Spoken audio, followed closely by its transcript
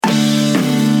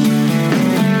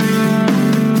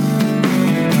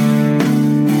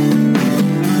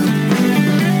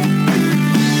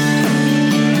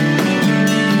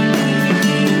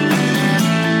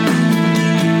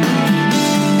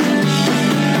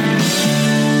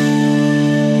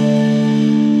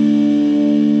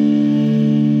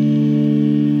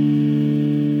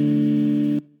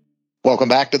Welcome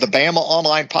back to the Bama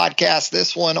Online Podcast.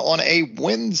 This one on a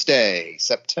Wednesday,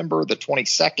 September the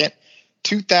 22nd,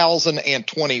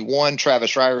 2021.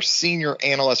 Travis Reier, Senior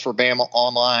Analyst for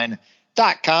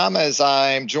BamaOnline.com, as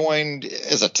I'm joined,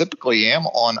 as I typically am,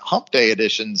 on Hump Day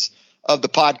editions of the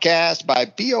podcast by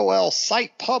BOL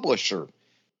site publisher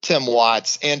Tim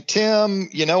Watts. And Tim,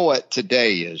 you know what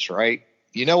today is, right?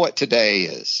 You know what today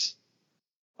is?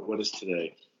 What is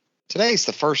today? Today's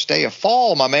the first day of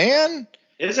fall, my man.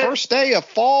 Is it? First day of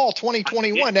fall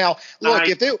 2021. Now, look,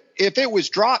 if it was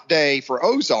drop day for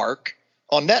Ozark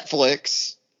on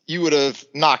Netflix, you would have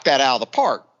knocked that out of the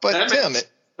park. But Tim, it's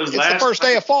the first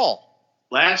day of fall.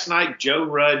 Last night, Joe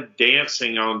Rudd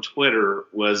dancing on Twitter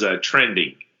was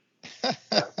trending.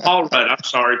 Paul Rudd. I'm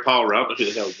sorry, Paul Rudd. I don't know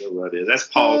who the hell Joe Rudd is. That's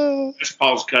Paul. That's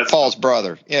Paul's cousin. Paul's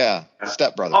brother. Yeah,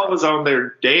 stepbrother. Paul was on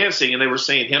there dancing, and they were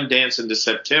saying him dancing to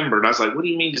September. And I was like, what do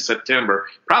you mean to September?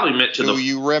 Probably meant to Do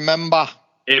you remember?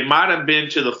 It might have been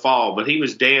to the fall, but he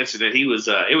was dancing, and he was.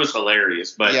 It was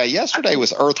hilarious. But yeah, yesterday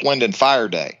was Earth, Wind, and Fire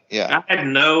Day. Yeah, I had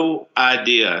no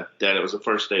idea that it was the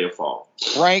first day of fall.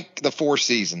 Rank the four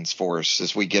seasons for us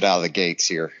as we get out of the gates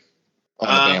here on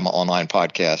the Bama Online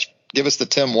Podcast. Give us the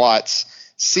Tim Watts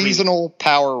seasonal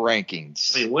power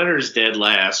rankings. I mean, winter's dead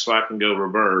last, so I can go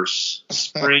reverse.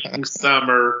 Spring,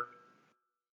 summer.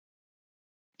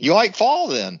 You like fall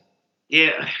then?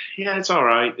 Yeah, it's all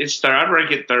right. It's third. I'd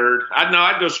rank it third.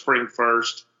 I'd go spring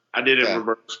first. I did it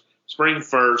reverse. Spring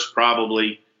first,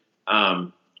 probably.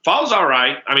 Fall's all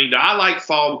right. I mean, I like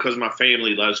fall because my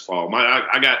family loves fall.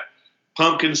 I got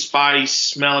pumpkin spice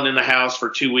smelling in the house for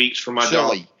 2 weeks for my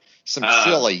dog. Some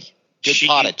chili. Good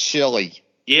pot of chili.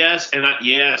 Yes, and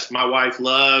yes, my wife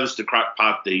loves to crock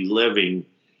pot the living.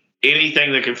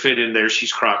 Anything that can fit in there,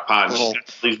 she's crock pot. She's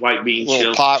got these white bean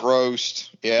chili. Pot roast.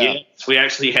 Yeah. Yes, we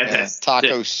actually had that.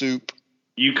 Taco soup.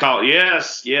 You call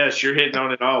yes, you're hitting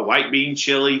on it all. White bean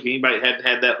chili. If anybody hadn't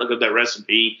had that, look at that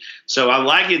recipe. So I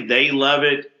like it. They love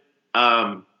it.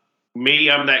 Me,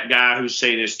 I'm that guy who's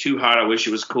saying it's too hot. I wish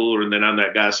it was cooler. And then I'm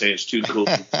that guy saying it's too cool.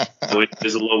 So it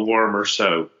is a little warmer.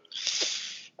 So.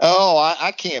 Oh,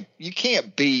 I can't. You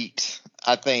can't beat,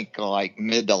 I think, like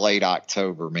mid to late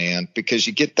October, man, because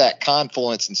you get that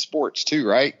confluence in sports too,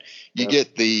 right? You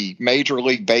get the Major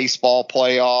League Baseball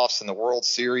playoffs and the World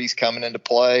Series coming into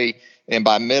play. And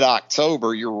by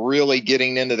mid-October, you're really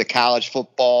getting into the college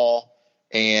football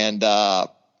and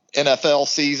NFL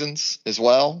seasons as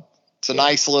well. It's a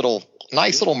nice little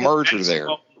merger there.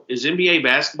 Is NBA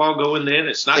basketball going then?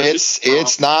 It's not.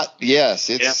 It's not. Yes,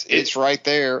 it's right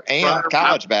there, and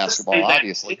college basketball,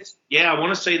 obviously. I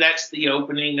want to say that's the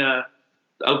opening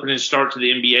start to the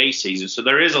NBA season. So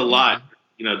there is a lot.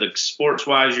 You know, the sports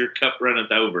wise, your cup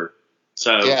runneth over.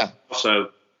 So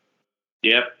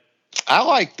yep. I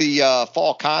like the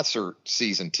fall concert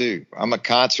season too. I'm a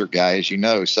concert guy, as you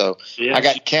know. So I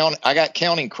got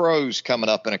Counting Crows coming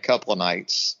up in a couple of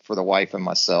nights for the wife and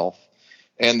myself.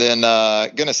 And then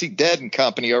going to see Dead and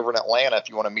Company over in Atlanta if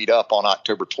you want to meet up on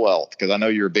October 12th, because I know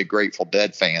you're a big Grateful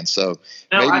Dead fan. So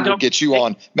maybe we'll get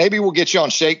you on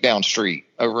Shakedown Street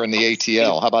over in the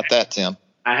ATL. How about that, Tim?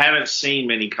 I haven't seen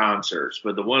many concerts,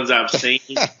 but the ones I've seen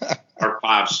are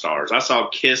 5 stars. I saw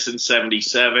Kiss in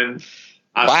 '77.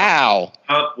 Wow.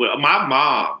 My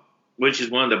mom, which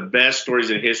is one of the best stories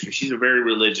in history. She's a very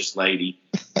religious lady.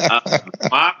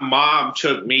 My mom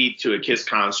took me to a Kiss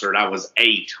concert. I was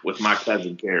 8 with my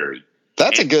cousin Carrie.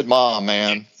 That's a good mom,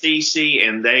 man. Cece,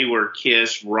 and they were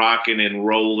Kiss rocking and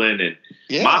rolling. And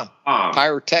my mom,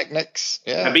 pyrotechnics.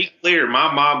 Yeah. To be clear,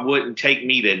 my mom wouldn't take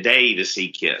me today to see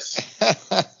Kiss.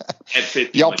 At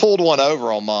 50. Y'all pulled one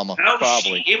over on Mama,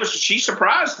 probably. She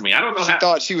surprised me. I don't know how. She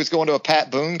thought she was going to a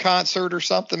Pat Boone concert or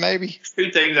something, maybe?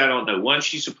 2 things I don't know. One,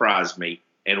 she surprised me,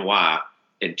 and why.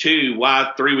 And 2,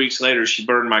 why 3 weeks later she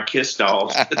burned my Kiss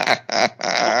dolls.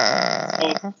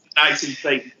 Nice and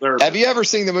fake service. Have you ever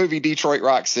seen the movie Detroit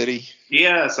Rock City?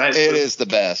 Yes. It is the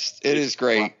best. It is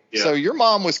great. Yeah. So your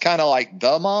mom was kind of like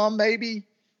the mom maybe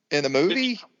in the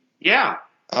movie? Yeah.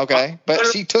 Okay. But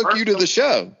she took you to the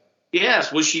show.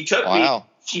 Yes. Well, she took me.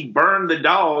 She burned the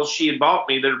dolls she had bought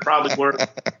me that are probably worth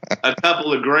a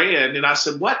couple of grand. And I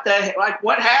said, what the heck? Like,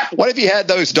 what happened? What if you had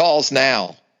those dolls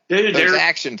now? Dude, those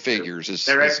action figures,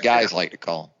 as guys like to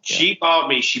call them. Yeah. She bought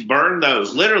me. She burned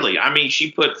those. Literally. I mean,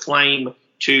 she put flame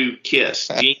to Kiss.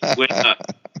 Went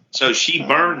up. So she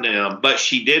burned them, but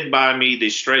she did buy me the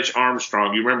Stretch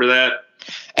Armstrong. You remember that?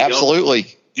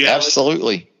 Absolutely.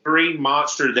 Absolutely. Green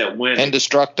monster that went. And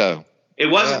Destructo. It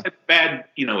wasn't a bad,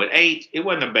 at 8, it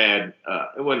wasn't a bad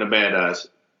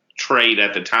trade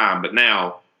at the time. But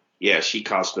now, she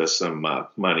cost us some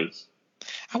money.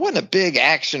 I wasn't a big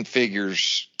action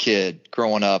figures kid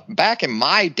growing up. Back in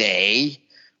my day,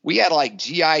 we had like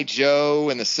G.I. Joe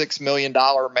and the $6 Million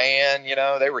Man. You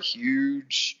know, they were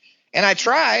huge. And I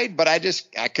tried, but I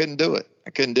couldn't do it. I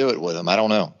couldn't do it with them. I don't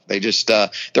know. They just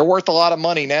they're worth a lot of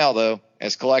money now, though,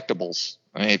 as collectibles.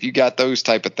 I mean, if you got those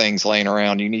type of things laying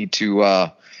around, you need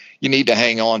to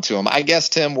hang on to them. I guess,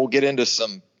 Tim, we'll get into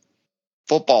some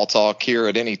football talk here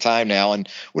at any time now. And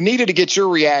we needed to get your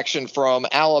reaction from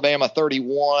Alabama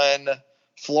 31,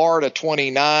 Florida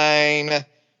 29.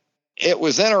 It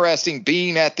was interesting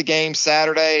being at the game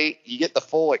Saturday. You get the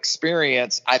full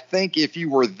experience. I think if you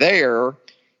were there,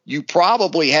 you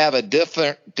probably have a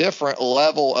different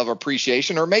level of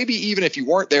appreciation, or maybe even if you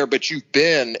weren't there, but you've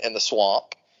been in the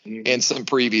swamp in some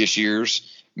previous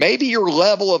years, maybe your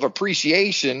level of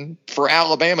appreciation for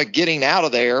Alabama getting out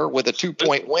of there with a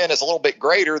 2-point win is a little bit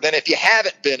greater than if you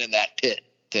haven't been in that pit,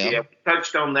 Tim. Yeah, we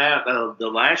touched on that the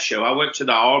last show. I went to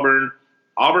the Auburn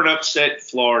upset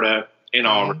Florida in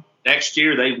Auburn. Next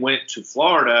year they went to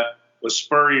Florida with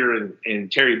Spurrier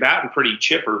and Terry Bowden pretty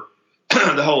chipper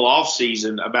the whole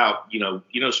offseason about,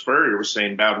 Spurrier was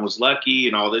saying Bowden was lucky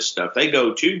and all this stuff. They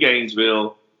go to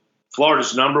Gainesville,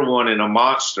 Florida's number one and a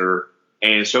monster.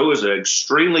 And so it was an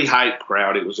extremely hyped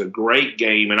crowd. It was a great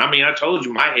game. And, I told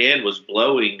you my head was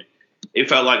blowing. It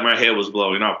felt like my head was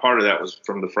blowing. Now, part of that was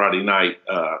from the Friday night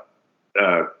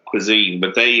cuisine.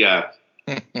 But they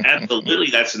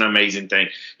absolutely, that's an amazing thing.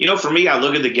 For me, I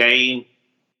look at the game,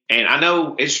 and I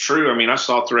know it's true. I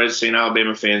saw threads saying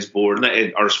Alabama fans bored and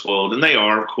they are spoiled. And they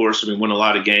are, of course. Win a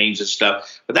lot of games and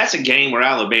stuff. But that's a game where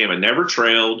Alabama never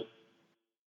trailed.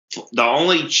 The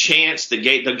only chance the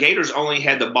Gators only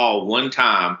had the ball one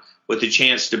time with the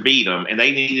chance to beat them, and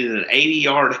they needed an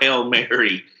 80-yard Hail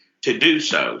Mary to do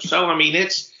so. So,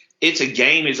 it's a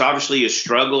game. It's obviously a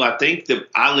struggle. I think that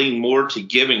I lean more to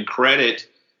giving credit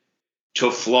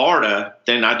to Florida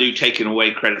than I do taking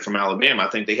away credit from Alabama. I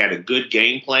think they had a good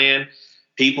game plan.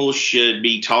 People should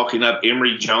be talking up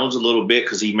Emory Jones a little bit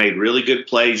because he made really good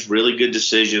plays, really good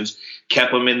decisions,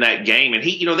 kept him in that game. And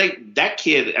he, that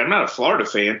kid, I'm not a Florida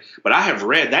fan, but I have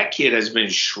read that kid has been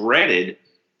shredded.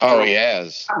 Oh, he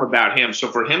has. About him. So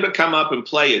for him to come up and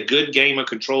play a good game, a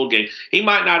controlled game, he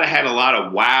might not have had a lot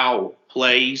of wow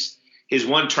plays. His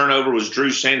one turnover was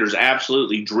Drew Sanders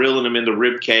absolutely drilling him in the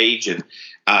rib cage and,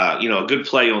 a good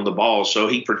play on the ball. So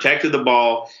he protected the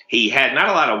ball. He had not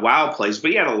a lot of wow plays,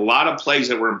 but he had a lot of plays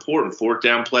that were important, 4th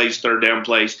down plays, 3rd down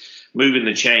plays, moving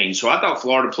the chain. So I thought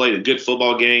Florida played a good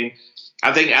football game.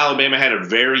 I think Alabama had a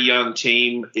very young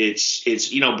team. It's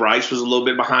Bryce was a little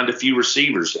bit behind a few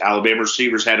receivers. Alabama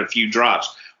receivers had a few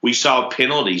drops. We saw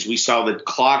penalties. We saw the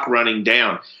clock running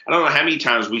down. I don't know how many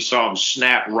times we saw them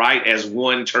snap right as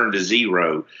 1 turned to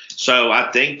 0. So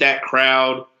I think that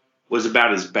crowd was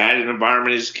about as bad an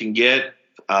environment as can get.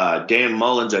 Dan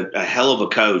Mullen's a hell of a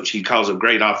coach. He calls a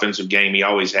great offensive game. He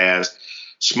always has.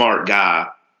 Smart guy.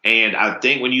 And I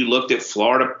think when you looked at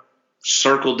Florida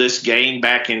circled this game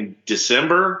back in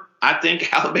December, I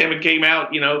think Alabama came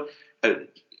out, I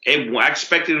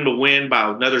expected them to win by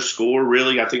another score,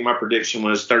 really. I think my prediction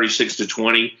was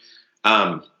 36-20.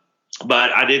 But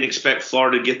I didn't expect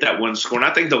Florida to get that one score. And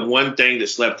I think the one thing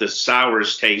that's left the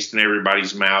sourest taste in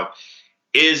everybody's mouth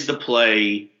is the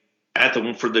play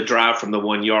for the drive from the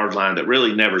 1-yard line that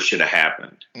really never should have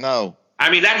happened. No.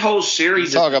 That whole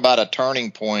series. Talk about a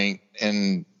turning point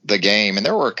in the game, and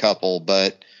there were a couple,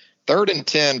 but 3rd and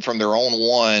 10 from their own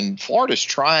 1, Florida's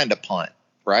trying to punt,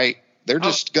 right? They're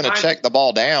just going to check the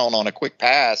ball down on a quick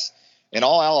pass, and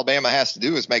all Alabama has to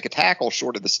do is make a tackle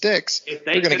short of the sticks.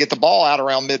 They're going to get the ball out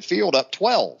around midfield up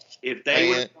 12. If they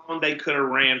would have known they could have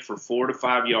ran for 4 to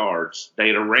 5 yards,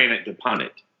 they'd have ran it to punt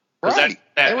it. Right.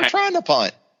 They were trying to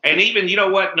punt. And even, you know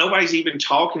what, nobody's even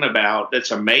talking about that's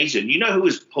amazing. You know who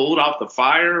was pulled off the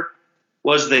fire?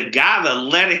 Was the guy that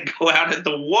let it go out at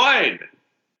the 1.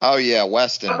 Oh, yeah,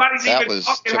 Weston. That was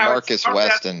Jamarcus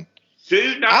Weston.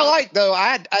 Dude, no.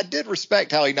 I did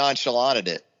respect how he nonchalanted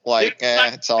it.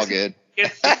 It's all good.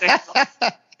 Get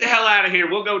the hell out of here.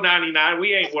 We'll go 99.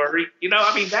 We ain't worried.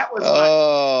 That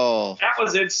was that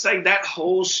was insane. That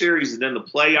whole series. And then the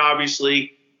play,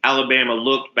 obviously, Alabama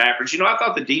looked backwards. I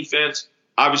thought the defense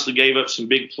obviously gave up some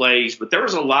big plays, but there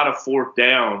was a lot of 4th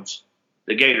downs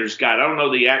the Gators got. I don't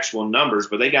know the actual numbers,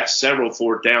 but they got several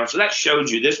 4th downs. So that showed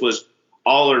you this was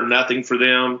all or nothing for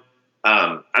them.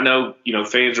 I know,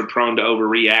 fans are prone to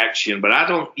overreaction, but I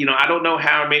don't know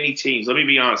how many teams, let me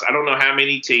be honest, I don't know how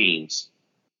many teams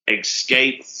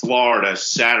escape Florida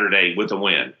Saturday with a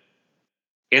win.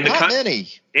 Not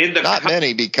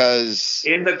many, because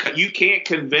you can't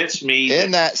convince me.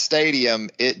 In that stadium,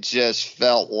 it just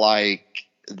felt like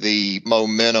the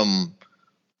momentum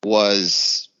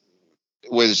was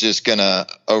just going to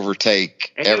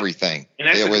overtake everything.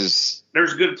 There's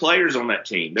good players on that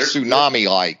team. There's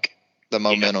tsunami-like, the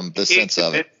momentum, the sense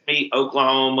of it.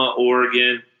 Oklahoma,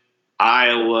 Oregon,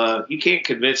 Iowa, you can't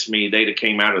convince me they'd have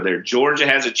came out of there. Georgia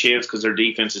has a chance because their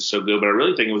defense is so good, but I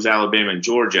really think it was Alabama and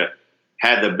Georgia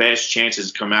had the best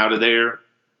chances to come out of there,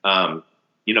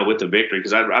 with the victory.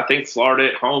 Because I think Florida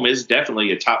at home is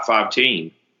definitely a top 5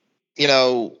 team.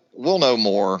 We'll know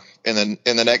more in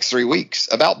the next 3 weeks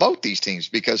about both these teams,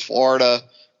 because Florida,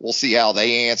 we'll see how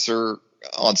they answer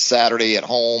on Saturday at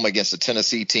home against a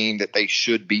Tennessee team that they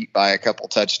should beat by a couple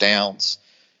touchdowns.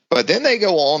 But then they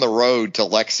go on the road to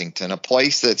Lexington, a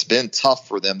place that's been tough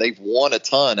for them. They've won a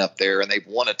ton up there, and they've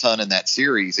won a ton in that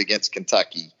series against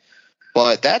Kentucky.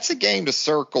 But that's a game to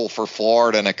circle for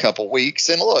Florida in a couple weeks.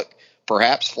 And look,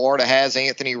 perhaps Florida has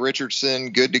Anthony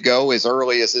Richardson good to go as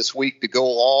early as this week to go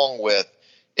along with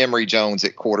Emory Jones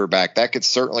at quarterback. That could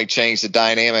certainly change the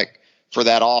dynamic for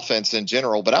that offense in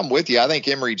general. But I'm with you. I think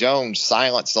Emory Jones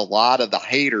silenced a lot of the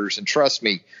haters. And trust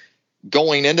me,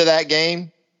 going into that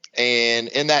game and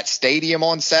in that stadium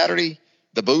on Saturday,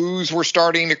 the boos were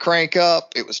starting to crank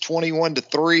up. It was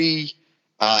 21-3.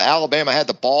 Alabama had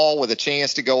the ball with a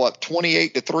chance to go up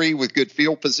 28-3 with good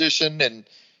field position. And,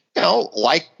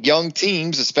 like young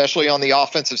teams, especially on the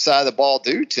offensive side of the ball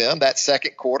do, Tim, that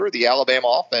second quarter, the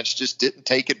Alabama offense just didn't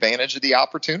take advantage of the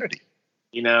opportunity.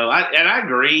 I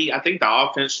agree. I think the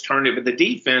offense turned it, but the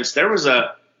defense, there was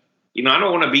I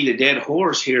don't want to beat a dead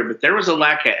horse here, but there was a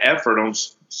lack of effort on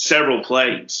several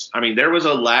plays. I mean, there was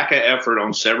a lack of effort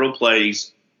on several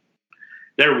plays.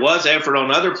 There was effort on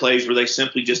other plays where they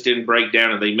simply just didn't break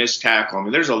down and they missed tackle. I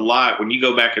mean, there's a lot. When you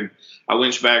go back and I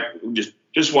went back,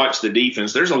 just watch the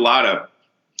defense, there's a lot of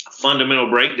fundamental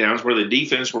breakdowns where the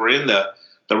defense were in the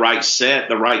right set,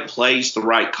 the right place, the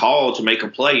right call to make a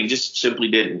play, and just simply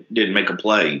didn't make a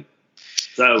play.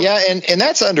 So yeah, and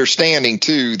that's understanding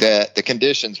too that the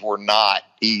conditions were not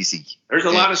easy. There's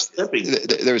a lot of slipping.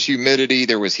 There was humidity,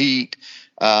 there was heat.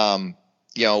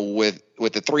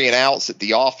 With the 3 and outs that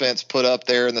the offense put up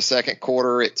there in the second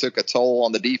quarter, it took a toll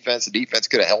on the defense. The defense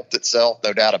could have helped itself,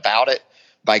 no doubt about it,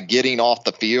 by getting off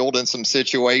the field in some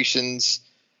situations.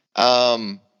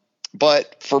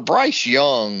 But for Bryce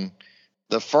Young,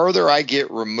 the further I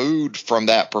get removed from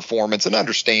that performance and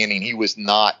understanding he was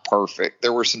not perfect,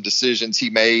 there were some decisions he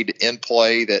made in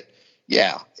play that,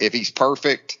 if he's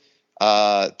perfect,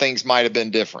 things might have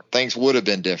been different. Things would have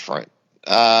been different.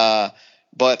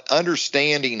 But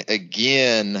understanding,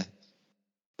 again,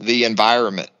 the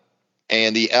environment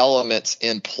and the elements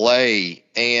in play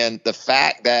and the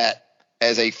fact that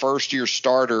as a first-year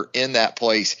starter in that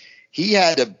place, he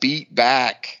had to beat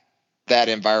back that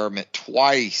environment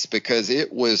twice because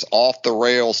it was off the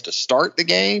rails to start the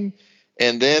game.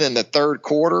 And then in the third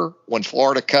quarter, when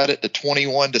Florida cut it to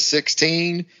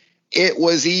 21-16, it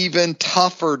was even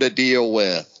tougher to deal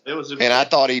with. And I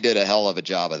thought he did a hell of a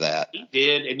job of that. He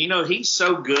did. And, he's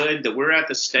so good that we're at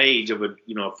the stage of a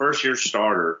first-year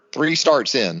starter. 3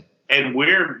 starts in. And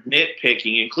we're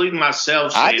nitpicking, including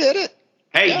myself. Saying, I did it.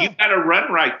 Hey, you got to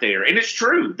run right there. And it's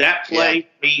true. That play,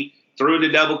 he threw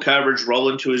into double coverage,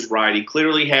 rolling to his right. He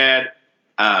clearly had,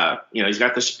 he's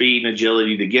got the speed and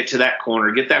agility to get to that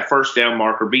corner, get that first down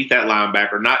marker, beat that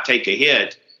linebacker, not take a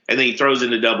hit, and then he throws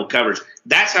into double coverage.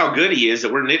 That's how good he is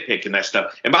that we're nitpicking that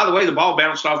stuff. And by the way, the ball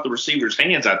bounced off the receiver's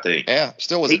hands, I think. Yeah,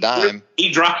 still was a dime. He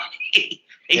dropped it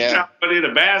in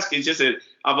a basket. It's just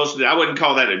I wouldn't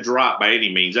call that a drop by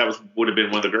any means. That would have been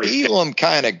one of the greatest. Elam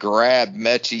kind of grabbed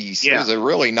Mechie's. Yeah. It was a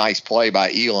really nice play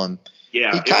by Elam.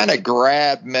 Yeah, he kind of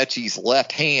grabbed Mechie's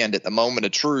left hand at the moment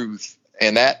of truth,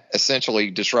 and that essentially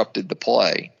disrupted the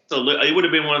play. So it would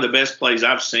have been one of the best plays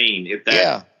I've seen if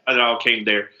it all came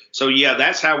there. So,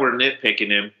 that's how we're nitpicking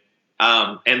him.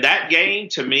 And that game,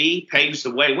 to me, paves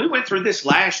the way. We went through this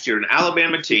last year, an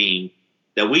Alabama team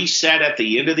that we sat at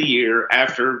the end of the year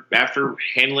after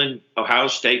handling Ohio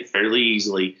State fairly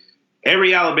easily.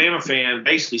 Every Alabama fan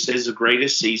basically says it's the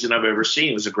greatest season I've ever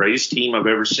seen. It was the greatest team I've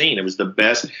ever seen. It was the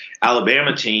best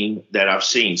Alabama team that I've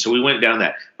seen. So we went down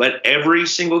that. But every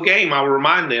single game, I'll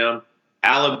remind them,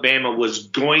 Alabama was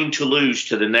going to lose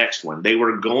to the next one. They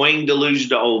were going to lose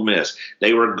to Ole Miss.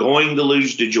 They were going to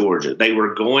lose to Georgia. They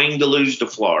were going to lose to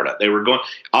Florida. They were going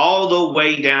all the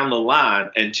way down the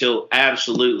line until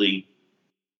absolutely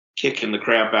kicking the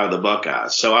crap out of the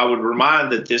Buckeyes. So I would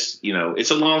remind that this,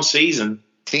 it's a long season.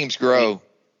 Teams grow.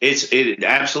 It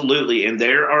absolutely. And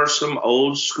there are some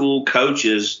old school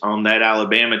coaches on that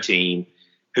Alabama team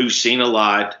who've seen a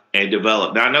lot and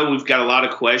developed. Now, I know we've got a lot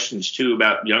of questions, too,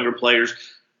 about younger players.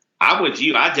 I'm with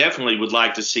you. I definitely would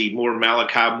like to see more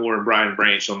Malachi Moore and Brian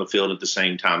Branch on the field at the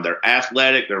same time. They're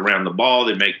athletic. They're around the ball.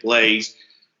 They make plays.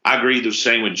 I agree the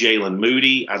same with Jalen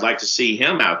Moody. I'd like to see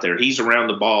him out there. He's around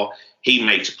the ball. He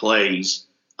makes plays.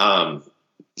 But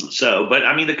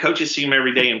I mean, the coaches see him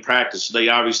every day in practice. So they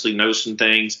obviously know some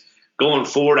things. Going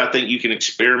forward, I think you can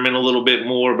experiment a little bit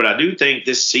more. But I do think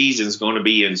this season is going to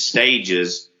be in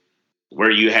stages where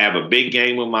you have a big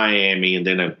game with Miami and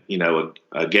then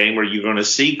a game where you're going to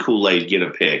see Kool-Aid get a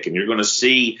pick and you're going to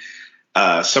see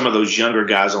some of those younger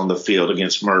guys on the field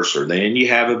against Mercer. Then you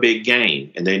have a big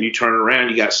game, and then you turn around,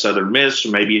 you got Southern Miss,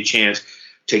 or maybe a chance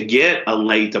to get a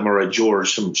Latham or a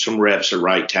George some reps at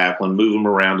right tackle and move them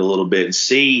around a little bit and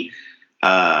see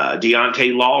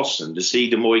Deontay Lawson, to see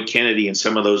Demoy Kennedy and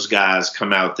some of those guys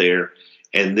come out there.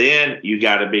 And then you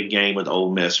got a big game with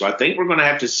Ole Miss. So I think we're going to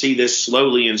have to see this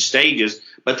slowly in stages.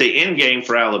 But the end game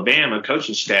for Alabama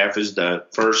coaching staff is the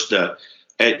first to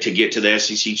get to the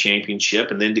SEC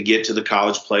championship and then to get to the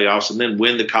college playoffs and then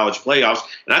win the college playoffs.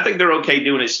 And I think they're okay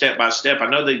doing it step by step. I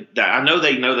know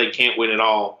they can't win it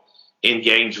all in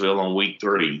Gainesville on week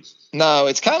 3. No,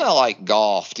 it's kind of like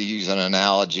golf, to use an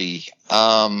analogy.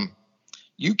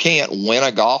 You can't win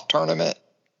a golf tournament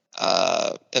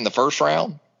in the first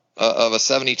round of a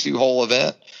 72-hole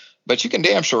event, but you can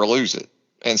damn sure lose it.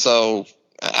 And so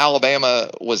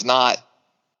Alabama was not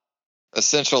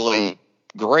essentially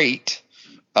great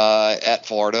at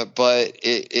Florida, but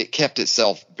it kept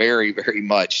itself very, very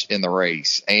much in the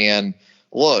race. And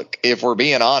look, if we're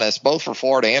being honest, both for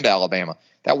Florida and Alabama,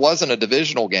 that wasn't a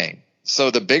divisional game. So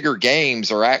the bigger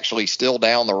games are actually still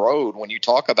down the road when you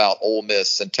talk about Ole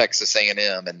Miss and Texas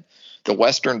A&M and the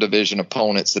Western Division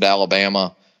opponents that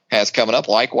Alabama has coming up.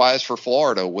 Likewise for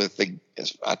Florida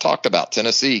I talked about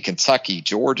Tennessee, Kentucky,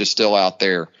 Georgia still out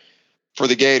there for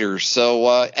the Gators.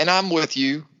 So, and I'm with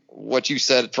you, what you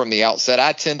said from the outset.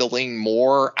 I tend to lean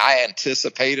more. I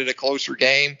anticipated a closer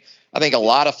game. I think a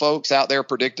lot of folks out there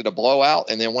predicted a blowout,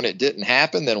 and then when it didn't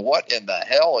happen, then what in the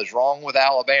hell is wrong with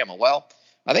Alabama? Well,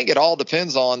 I think it all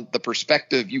depends on the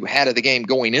perspective you had of the game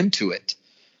going into it,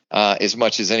 as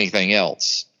much as anything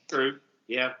else. True.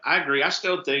 Yeah, I agree. I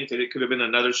still think that it could have been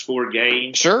another score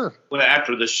game. Sure.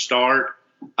 After the start.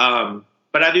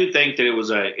 But I do think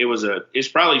that it's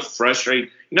probably frustrating.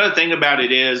 You know, the thing about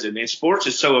it is, and sports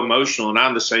is so emotional, and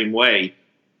I'm the same way.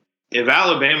 If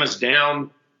Alabama's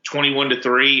down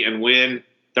 21-3 and win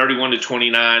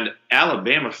 31-29,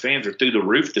 Alabama fans are through the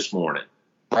roof this morning.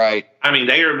 Right. I mean,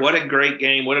 what a great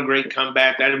game. What a great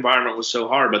comeback. That environment was so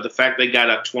hard. But the fact they got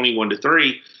up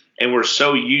 21-3 and we're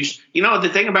so used. You know, the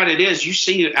thing about it is you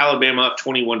see Alabama up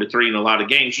 21-3 in a lot of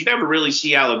games. You never really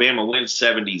see Alabama win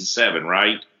 70-7,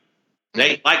 right?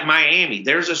 They, like Miami,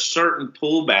 there's a certain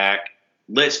pullback.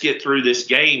 Let's get through this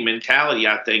game mentality,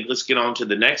 I think. Let's get on to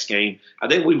the next game. I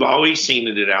think we've always seen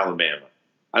it at Alabama.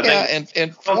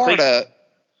 And Florida,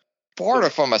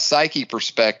 from a psyche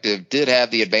perspective, did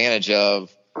have the advantage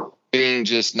of being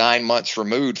just 9 months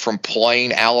removed from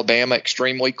playing Alabama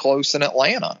extremely close in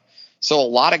Atlanta. So a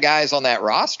lot of guys on that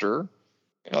roster,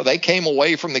 you know, they came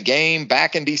away from the game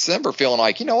back in December feeling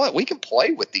like, you know what, we can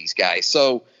play with these guys.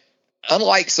 So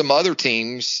unlike some other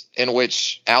teams in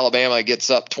which Alabama gets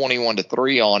up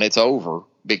 21-3 on, it's over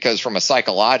because from a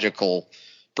psychological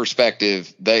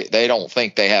perspective, they don't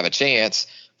think they have a chance.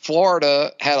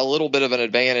 Florida had a little bit of an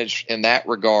advantage in that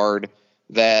regard,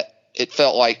 that it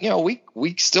felt like, you know,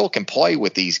 we still can play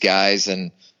with these guys,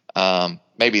 and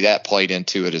maybe that played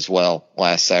into it as well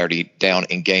last Saturday down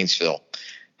in Gainesville.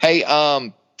 Hey,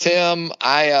 Tim,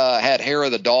 I had hair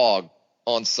of the dog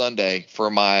on Sunday for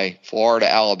my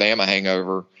Florida-Alabama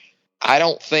hangover. I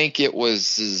don't think it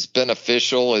was as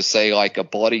beneficial as, say, like a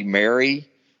Bloody Mary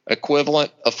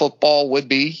equivalent of football would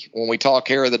be when we talk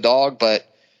hair of the dog, but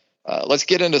let's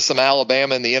get into some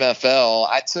Alabama in the NFL.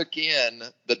 I took in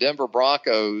the Denver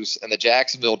Broncos and the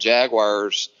Jacksonville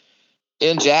Jaguars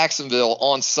in Jacksonville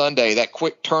on Sunday, that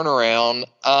quick turnaround.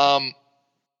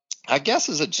 I guess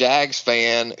as a Jags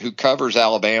fan who covers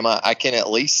Alabama, I can at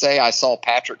least say I saw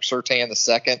Patrick Surtain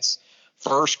II's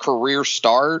first career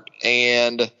start,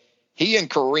 and he and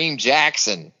Kareem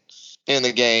Jackson in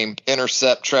the game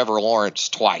intercept Trevor Lawrence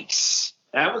twice.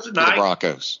 That was the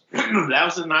Broncos. That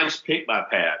was a nice pick by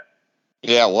Pat.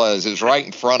 Yeah, it was. It was right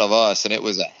in front of us, and it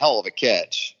was a hell of a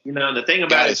catch. You know, the thing about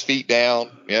got his feet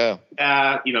down. Yeah.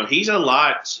 You know, he's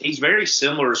very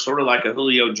similar, sort of like a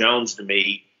Julio Jones to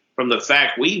me, from the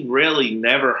fact we really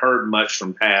never heard much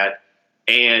from Pat.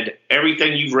 And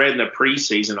everything you've read in the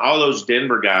preseason, all those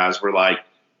Denver guys were like,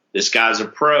 this guy's a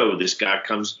pro. This guy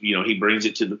comes, you know, he brings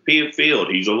it to the field.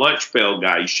 He's a lunch pail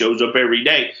guy. He shows up every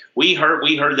day. We heard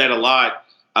that a lot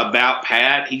about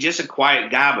Pat. He's just a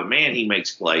quiet guy, but man, he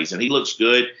makes plays and he looks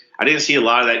good. I didn't see a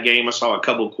lot of that game. I saw a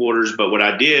couple quarters, but what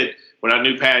I did when I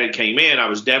knew Pat had came in, I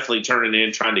was definitely turning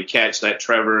in, trying to catch that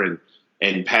Trevor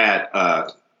and Pat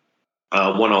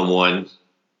one-on-one.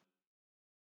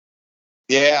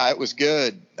 Yeah, it was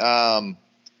good.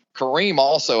 Kareem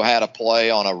also had a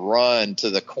play on a run to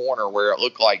the corner where it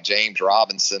looked like James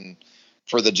Robinson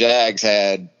for the Jags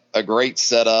had a great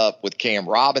setup with Cam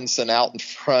Robinson out in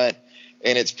front,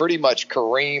 and it's pretty much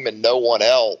Kareem and no one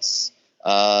else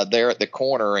there at the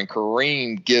corner, and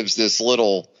Kareem gives this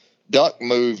little duck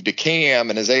move to Cam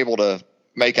and is able to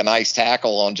make a nice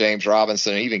tackle on James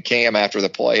Robinson. And even Cam, after the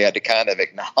play, had to kind of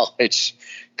acknowledge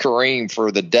Kareem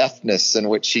for the deftness in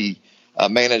which he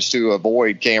managed to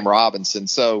avoid Cam Robinson.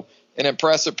 So an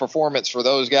impressive performance for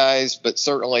those guys, but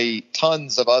certainly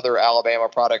tons of other Alabama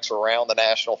products around the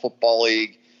National Football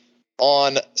League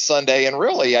on Sunday. And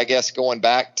really, I guess going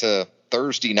back to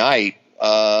Thursday night,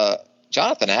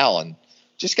 Jonathan Allen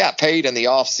just got paid in the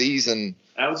offseason.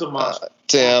 That was a monster.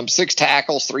 Tim, 6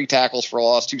 tackles, 3 tackles for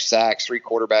loss, 2 sacks, 3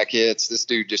 quarterback hits. This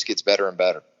dude just gets better and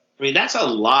better. I mean, that's a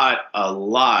lot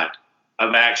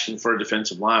of action for a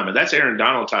defensive lineman. That's Aaron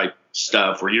Donald type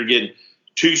stuff where you're getting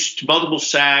multiple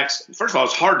sacks. First of all,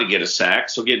 it's hard to get a sack,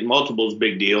 so getting multiple is a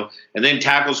big deal. And then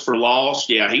tackles for loss.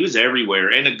 Yeah, he was everywhere.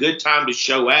 And a good time to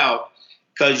show out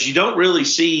because you don't really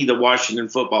see the Washington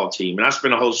football team. And I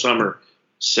spent a whole summer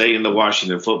saying the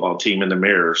Washington football team in the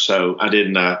mirror, so I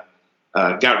didn't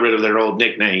got rid of their old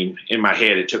nickname in my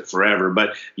head. It took forever.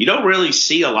 But you don't really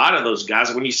see a lot of those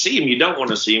guys. When you see them, you don't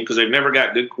want to see them because they've never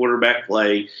got good quarterback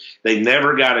play. They've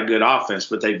never got a good offense,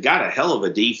 but they've got a hell of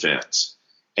a defense.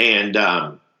 And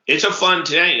it's a fun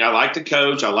thing. I like the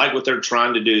coach. I like what they're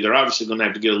trying to do. They're obviously going to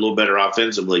have to get a little better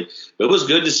offensively. But it was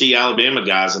good to see Alabama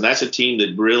guys, and that's a team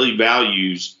that really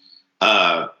values,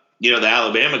 the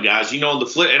Alabama guys. On the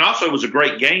flip, and also it was a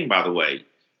great game, by the way.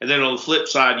 And then on the flip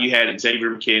side, you had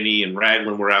Xavier McKinney and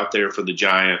Ragland were out there for the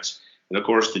Giants. And, of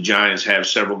course, the Giants have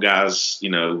several guys,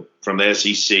 from the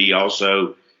SEC.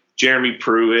 Also, Jeremy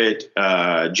Pruitt,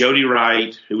 Jody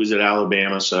Wright, who was at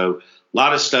Alabama. So a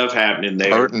lot of stuff happening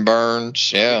there. Burton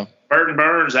Burns, yeah. Burton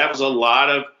Burns, that was a lot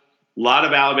of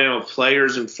Alabama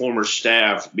players and former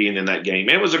staff being in that game.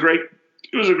 It was a great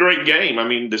game. I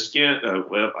mean,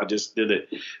 I just did it.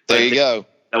 There you go.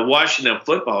 The Washington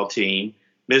football team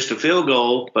missed a field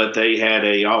goal, but they had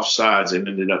a offsides and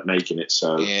ended up making it.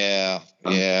 So yeah,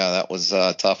 that was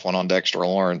a tough one on Dexter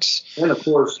Lawrence. And of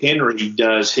course, Henry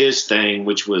does his thing,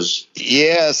 which was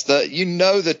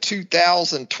the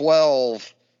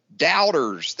 2012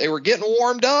 doubters. They were getting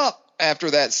warmed up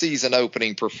after that season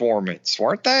opening performance,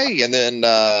 weren't they? And then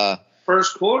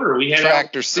first quarter we had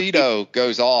Tractor Cito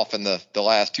goes off in the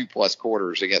last 2+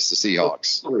 quarters against the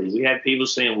Seahawks. We had people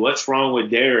saying, what's wrong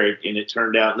with Derek? And it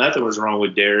turned out nothing was wrong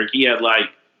with Derek. He had like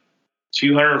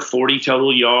 240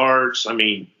 total yards. I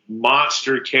mean,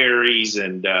 monster carries.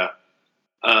 And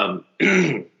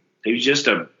he was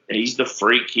he's the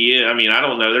freak he is. I mean, I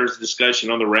don't know. There was a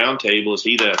discussion on the round table. Is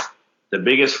he the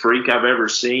biggest freak I've ever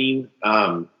seen?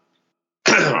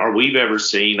 Or we've ever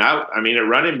seen. I mean, at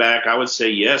running back, I would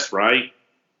say yes, right?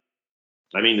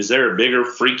 I mean, is there a bigger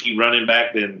freaky running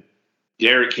back than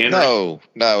Derrick Henry?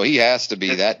 No, he has to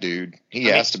be that dude.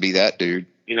 Has to be that dude.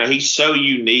 He's so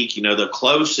unique. The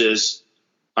closest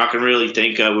I can really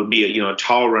think of would be a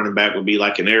tall running back would be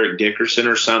like an Eric Dickerson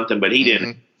or something, but he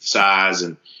didn't have size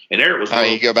and Eric was.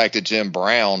 You go back to Jim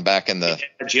Brown back in the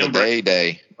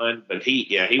day. But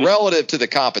he was, relative to the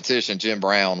competition, Jim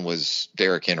Brown was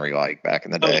Derrick Henry like back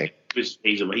in the day.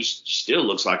 He still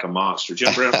looks like a monster.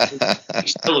 Jim Brown, he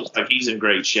still looks like he's in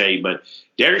great shape. But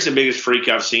Derrick's the biggest freak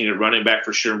I've seen at running back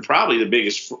for sure, and probably the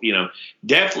biggest.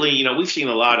 Definitely. We've seen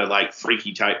a lot of like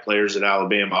freaky type players at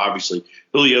Alabama. Obviously,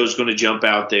 Julio's going to jump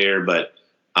out there, but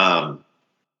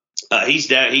he's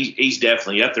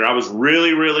definitely up there. I was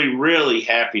really, really, really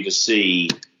happy to see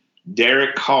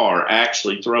Derek Carr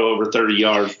actually throw over 30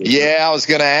 yards. Yeah, I was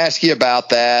going to ask you about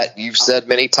that. You've said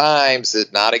many times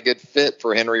that not a good fit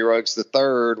for Henry Ruggs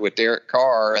III with Derek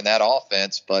Carr and that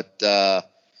offense, but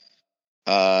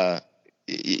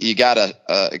you got a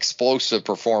explosive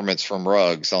performance from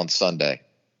Ruggs on Sunday.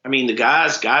 I mean, the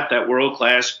guy's got that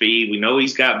world-class speed. We know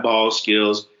he's got ball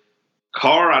skills.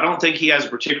 Carr, I don't think he has a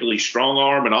particularly strong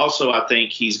arm, and also I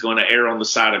think he's going to err on the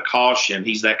side of caution.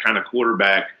 He's that kind of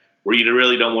quarterback where you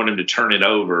really don't want him to turn it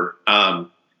over. I'm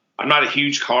not a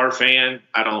huge Carr fan.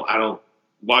 I don't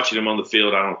watching him on the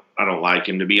field. I don't like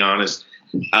him, to be honest.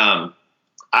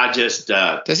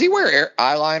 Does he wear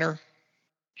eyeliner?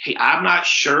 I'm not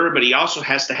sure, but he also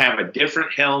has to have a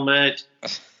different helmet.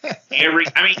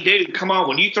 Dude, come on.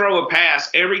 When you throw a pass,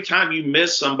 every time you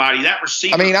miss somebody, that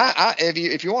receiver. I mean,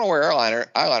 if you want to wear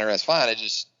eyeliner, that's fine. It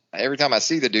just every time I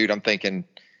see the dude, I'm thinking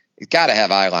he's got to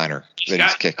have eyeliner that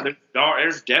he's kicking.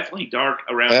 There's definitely dark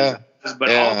around his eyes, but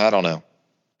I don't know.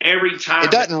 Every time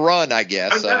it doesn't run, I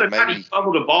guess. Maybe he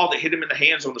fumbled a ball that hit him in the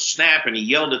hands on the snap, and he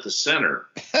yelled at the center.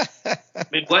 I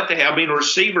mean, what the hell? I mean, a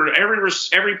receiver,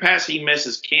 every pass he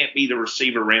misses can't be the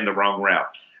receiver ran the wrong route.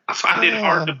 I find it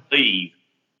hard to believe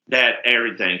that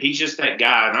everything. He's just that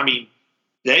guy. And I mean,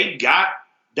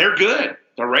 they're good.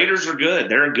 The Raiders are good.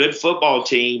 They're a good football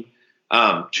team.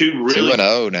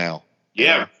 2-0 now.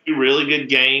 Yeah, 2 really good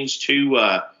games. 2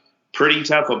 pretty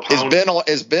tough opponents.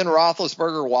 Is Ben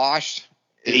Roethlisberger washed?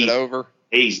 Is it over?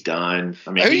 He's done.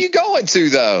 I mean, who are you going to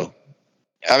though?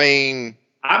 I mean,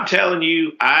 I'm telling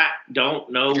you, I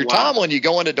don't know. If you're Tomlin, you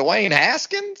going to Dwayne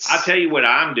Haskins? I'll tell you what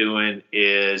I'm doing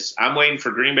is I'm waiting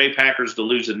for Green Bay Packers to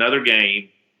lose another game,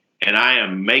 and I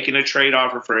am making a trade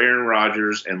offer for Aaron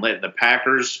Rodgers and letting the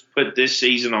Packers put this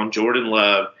season on Jordan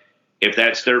Love if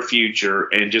that's their future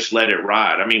and just let it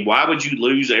ride. I mean, why would you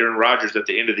lose Aaron Rodgers at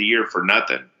the end of the year for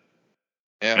nothing?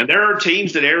 Yeah. And there are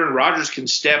teams that Aaron Rodgers can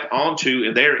step onto,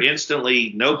 and they're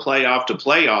instantly no playoff to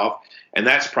playoff, and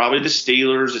that's probably the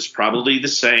Steelers. It's probably the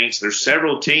Saints. There's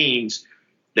several teams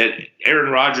that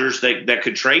Aaron Rodgers that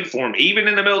could trade for him, even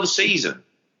in the middle of the season.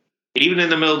 Even in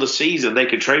the middle of the season, they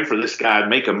could trade for this guy and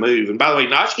make a move. And by the way,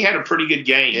 Najee had a pretty good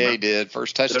game. Yeah, he did.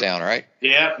 First touchdown, right?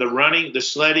 Yeah, the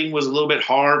sledding was a little bit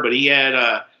hard, but he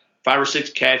had 5 or 6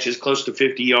 catches, close to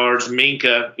 50 yards.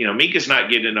 Minka's not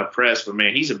getting enough press, but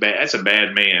man, that's a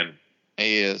bad man.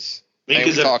 He is.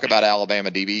 We talk about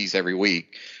Alabama DBs every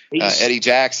week. Eddie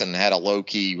Jackson had a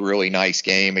low-key, really nice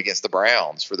game against the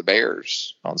Browns for the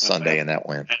Bears on Sunday in that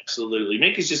win. Absolutely.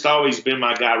 Minka's just always been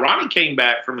my guy. Ronnie came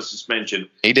back from a suspension.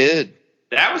 He did.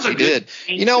 That was a good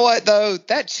game. You know what, though?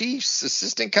 That Chiefs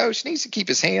assistant coach needs to keep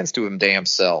his hands to him damn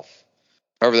self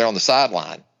over there on the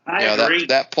sideline. I agree.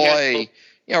 That play,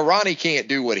 Ronnie can't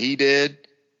do what he did,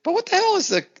 but what the hell is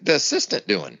the assistant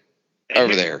doing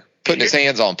over there, putting his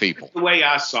hands on people? The way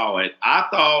I saw it, I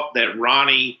thought that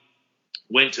Ronnie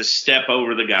went to step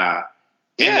over the guy.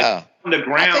 Yeah. On the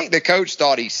ground. I think the coach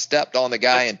thought he stepped on the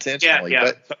guy intentionally.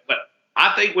 Yeah. But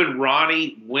I think when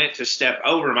Ronnie went to step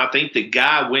over him, I think the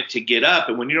guy went to get up.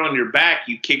 And when you're on your back,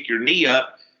 you kick your knee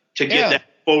up to get that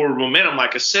forward momentum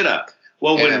like a sit-up.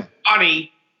 Well, when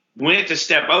Ronnie went to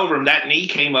step over him, that knee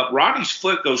came up. Ronnie's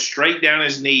foot goes straight down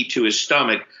his knee to his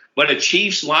stomach, but a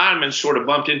Chiefs lineman sort of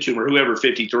bumped into him, or whoever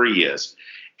 53 is.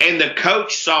 And the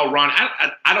coach saw Ronnie.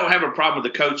 I don't have a problem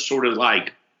with the coach sort of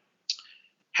like,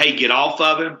 hey, get off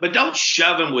of him, but don't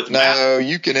shove him with malice. No,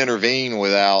 you can intervene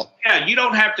without. Yeah, you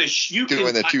don't have to.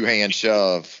 Doing the 2-hand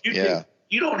shove.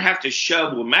 You don't have to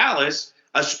shove with malice,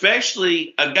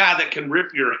 especially a guy that can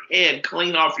rip your head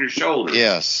clean off your shoulder.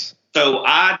 Yes. So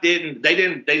they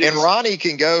didn't. And Ronnie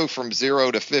can go from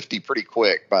 0 to 50 pretty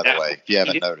quick, by the way, if you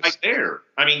haven't noticed. Right there.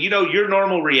 I mean, your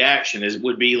normal reaction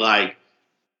would be like,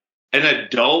 an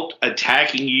adult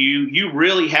attacking you, you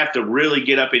really have to really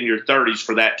get up in your 30s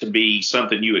for that to be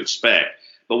something you expect.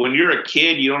 But when you're a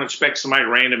kid, you don't expect somebody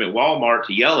random at Walmart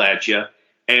to yell at you.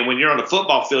 And when you're on the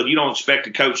football field, you don't expect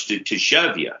a coach to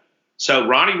shove you. So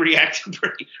Ronnie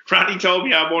Ronnie told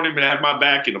me I want him to have my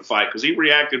back in the fight because he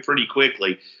reacted pretty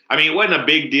quickly. I mean, it wasn't a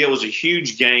big deal. It was a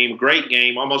huge game, great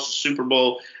game, almost a Super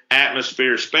Bowl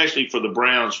atmosphere, especially for the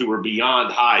Browns, who were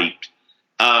beyond hyped.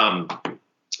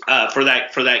 For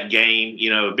that game,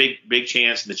 a big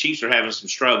chance. The Chiefs are having some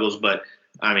struggles, but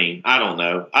I mean, I don't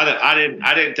know. I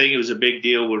didn't think it was a big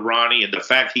deal with Ronnie, and the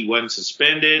fact he wasn't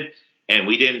suspended and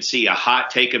we didn't see a hot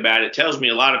take about it tells me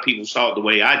a lot of people saw it the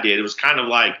way I did. It was kind of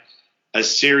like a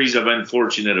series of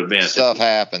unfortunate events. Stuff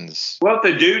happens. Well, if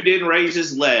the dude didn't raise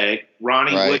his leg,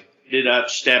 Ronnie would ended up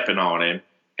stepping on him,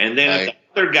 and then if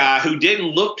the other guy who didn't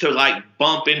look to like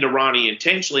bump into Ronnie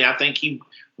intentionally, I think he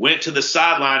went to the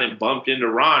sideline and bumped into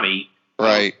Ronnie.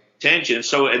 Right. Attention.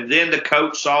 So, and then the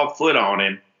coach saw a foot on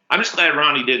him. I'm just glad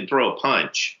Ronnie didn't throw a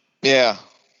punch. Yeah.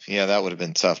 Yeah, that would have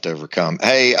been tough to overcome.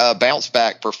 Hey, bounce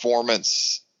back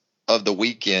performance of the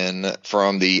weekend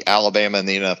from the Alabama and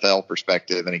the NFL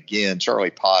perspective. And again, Charlie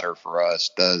Potter for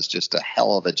us does just a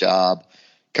hell of a job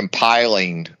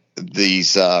compiling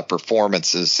these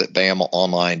performances at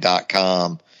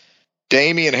BamaOnline.com.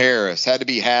 Damian Harris, had to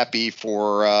be happy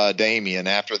for Damian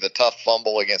after the tough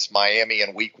fumble against Miami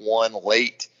in week 1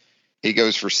 late. He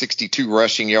goes for 62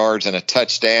 rushing yards and a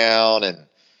touchdown. And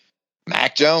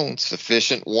Mac Jones,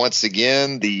 efficient once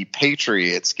again. The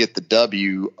Patriots get the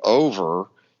W over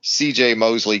C.J.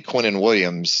 Mosley, Quinnen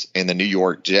Williams, and the New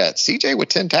York Jets. C.J. with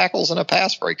 10 tackles and a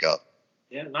pass breakup.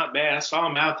 Yeah, not bad. I saw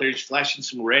him out there. He's flashing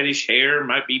some reddish hair.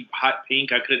 Might be hot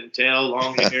pink. I couldn't tell.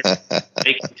 Long hair.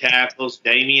 Making tackles.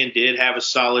 Damian did have a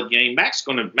solid game. Mac's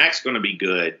gonna be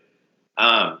good.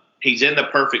 He's in the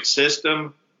perfect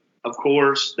system. Of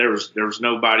course, there was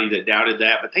nobody that doubted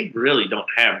that, but they really don't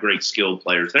have great skilled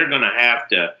players. They're going to have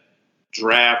to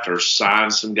draft or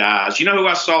sign some guys. You know who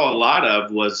I saw a lot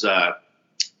of was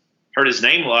heard his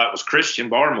name a lot was Christian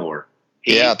Barmore.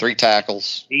 3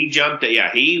 tackles. He jumped.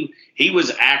 Yeah, he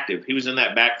was active. He was in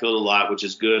that backfield a lot, which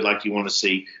is good, like you want to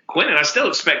see. Quinnen, I still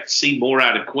expect to see more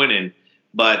out of Quinnen,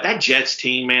 but that Jets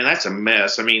team, man, that's a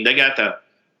mess. I mean, they got the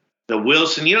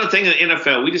Wilson. You know, the thing in the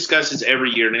NFL, we discuss this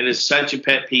every year, and it is such a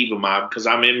pet peeve of mine because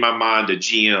I'm in my mind a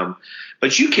GM.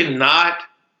 But you cannot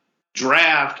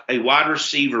draft a wide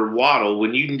receiver Waddle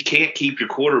when you can't keep your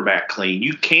quarterback clean.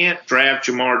 You can't draft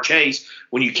Jamar Chase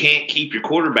when you can't keep your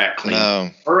quarterback clean. No.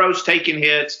 Burrow's taking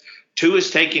hits.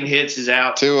 Tua's taking hits is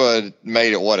out. Tua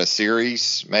made it, a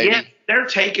series maybe? Yeah, they're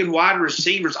taking wide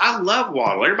receivers. I love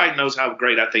Waddle. Everybody knows how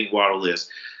great I think Waddle is.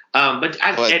 But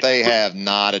they have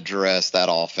not addressed that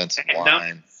offensive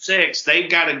line. 6, they've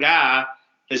got a guy,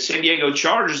 the San Diego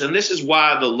Chargers, and this is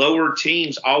why the lower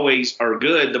teams always are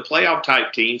good. The playoff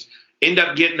type teams end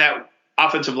up getting that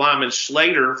offensive lineman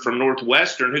Slater from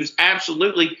Northwestern, who's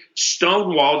absolutely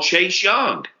stonewalled Chase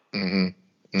Young.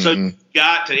 Mm-hmm. So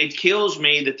it kills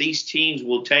me that these teams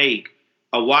will take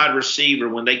a wide receiver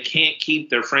when they can't keep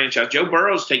their franchise. Joe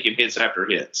Burrow's taking hits after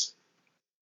hits.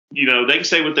 You know, they can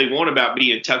say what they want about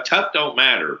being tough. Tough don't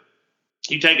matter.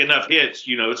 You take enough hits,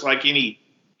 you know, it's like any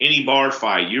bar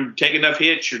fight. You take enough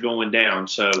hits, you're going down.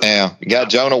 So yeah, you got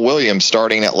Jonah Williams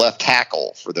starting at left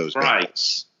tackle for those right.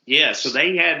 Bengals. Yeah, so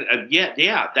they had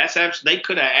that's absolutely, they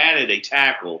could have added a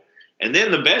tackle. And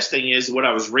then the best thing is what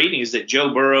I was reading is that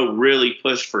Joe Burrow really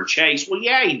pushed for Chase. Well,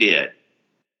 yeah, he did.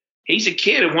 He's a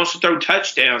kid who wants to throw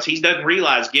touchdowns. He doesn't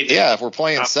realize getting. Yeah, if we're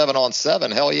playing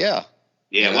 7-on-7, hell yeah.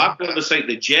 Yeah, well, I'm going to say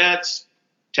the Jets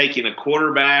taking a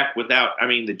quarterback without. I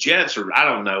mean, the Jets are. I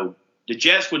don't know. The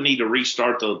Jets would need to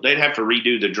restart they'd have to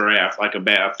redo the draft like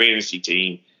a fantasy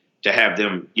team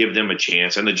to give them a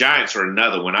chance. And the Giants are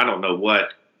another one. I don't know what.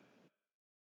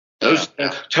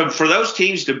 For those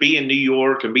teams to be in New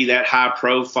York and be that high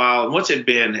profile, and what's it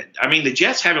been? I mean, the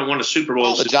Jets haven't won a Super Bowl.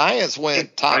 Well, the Giants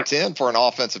went top 10 for an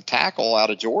offensive tackle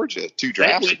out of Georgia 2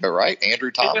 drafts ago, right?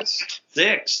 Andrew Thomas.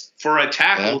 6th for a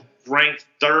tackle ranked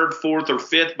 3rd, 4th, or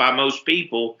 5th by most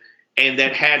people, and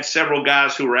that had several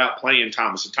guys who were out playing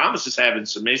Thomas. And Thomas is having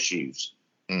some issues.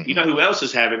 Mm-hmm. You know who else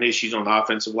is having issues on the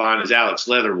offensive line is Alex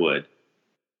Leatherwood.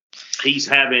 He's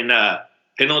having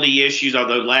penalty issues,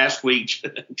 although last week,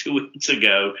 2 weeks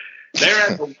ago,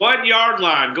 they're at the 1 yard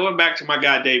line. Going back to my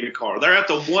guy David Carr, they're at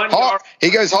the 1 yard.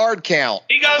 He goes hard count.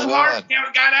 He goes hard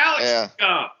count. Got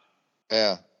Alex.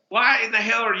 Yeah. Why in the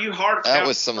hell are you hard count? That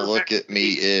was some look at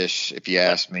me ish, if you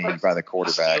ask me, by the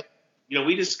quarterback. You know,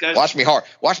 we discussed. Watch me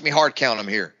hard count him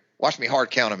here. Watch me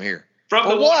hard count him here. From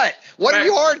for what? What are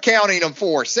you hard counting him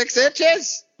for? 6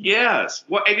 inches? Yes.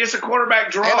 Well, and it's a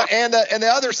quarterback draw. And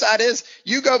the other side is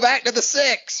you go back to the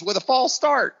 6 with a false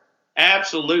start.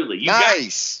 Absolutely. You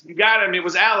got him. It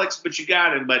was Alex, but you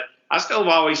got him. But I still have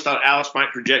always thought Alex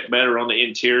might project better on the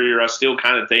interior. I still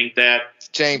kind of think that.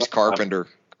 James Carpenter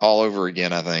all over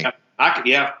again, I think.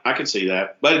 I could see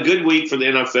that. But a good week for the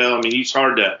NFL. I mean, he's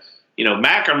hard to – you know,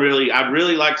 Mac, I'd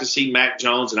really like to see Mac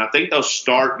Jones, and I think they'll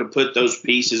start to put those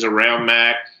pieces around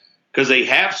Mac because they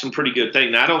have some pretty good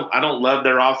things. Now, I don't love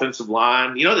their offensive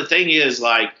line. You know, the thing is,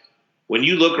 like, when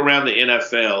you look around the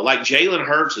NFL, like Jalen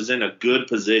Hurts is in a good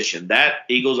position. That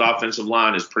Eagles offensive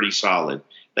line is pretty solid.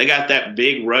 They got that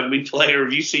big rugby player.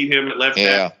 Have you seen him at left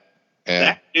tackle? Yeah.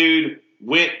 That dude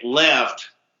went left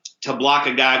to block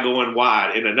a guy going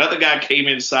wide, and another guy came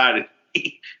inside, and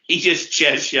he just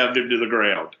chest shoved him to the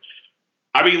ground.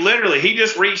 I mean, literally, he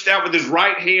just reached out with his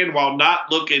right hand while not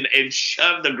looking and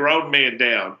shoved the grown man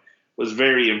down. Was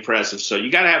very impressive. So you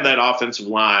got to have that offensive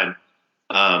line.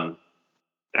 I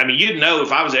mean, you'd know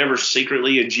if I was ever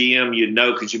secretly a GM, you'd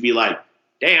know because you'd be like,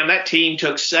 damn, that team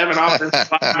took 7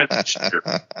 offensive linemen this year.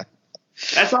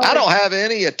 I don't have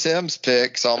any of Tim's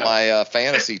picks on my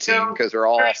fantasy team because they're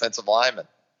all offensive linemen.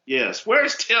 Yes.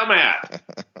 Where's Tim at?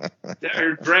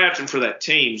 They're drafting for that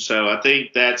team. So I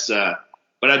think that's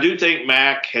but I do think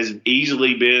Mac has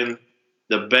easily been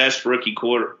the best rookie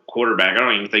quarterback. I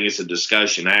don't even think it's a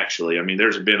discussion, actually. I mean,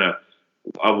 there's been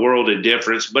a world of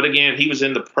difference. But, again, he was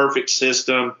in the perfect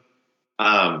system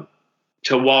to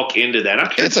walk into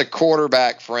that. It's a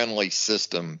quarterback-friendly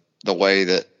system, the way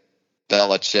that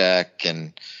Belichick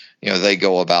and, you know, they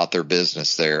go about their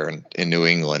business there in New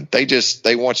England.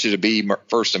 They want you to be,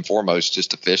 first and foremost,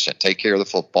 just efficient, take care of the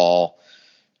football.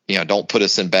 don't put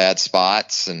us in bad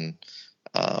spots and,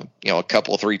 a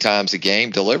couple of 3 times a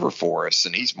game deliver for us.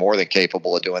 And he's more than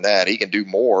capable of doing that. He can do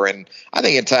more. And I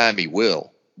think in time he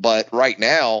will. But right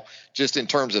now, just in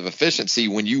terms of efficiency,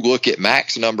 when you look at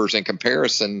Mac's numbers in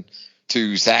comparison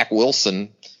to Zach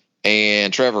Wilson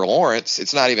and Trevor Lawrence,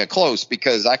 it's not even close,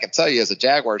 because I can tell you as a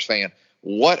Jaguars fan,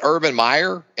 what Urban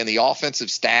Meyer and the offensive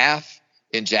staff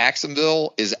in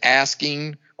Jacksonville is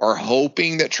asking or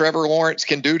hoping that Trevor Lawrence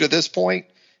can do to this point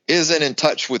isn't in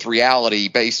touch with reality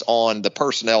based on the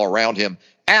personnel around him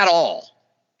at all.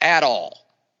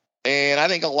 And I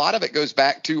think a lot of it goes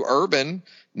back to Urban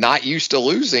not used to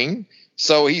losing.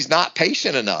 So he's not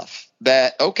patient enough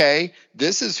that, okay,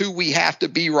 this is who we have to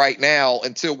be right now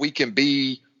until we can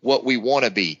be what we want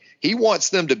to be. He wants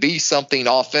them to be something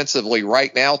offensively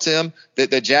right now, Tim,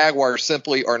 that the Jaguars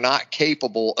simply are not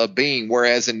capable of being.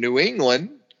 Whereas in New England,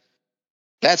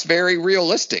 that's very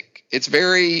realistic. It's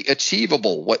very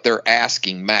achievable what they're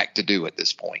asking Mac to do at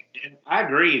this point. I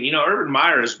agree. And, Urban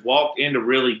Meyer has walked into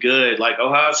really good, like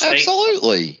Ohio State.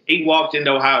 Absolutely. He walked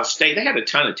into Ohio State. They had a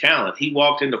ton of talent. He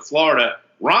walked into Florida.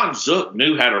 Ron Zook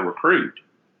knew how to recruit.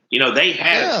 They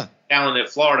had talent at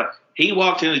Florida. He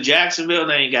walked into Jacksonville, and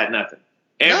they ain't got nothing.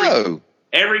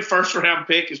 Every first-round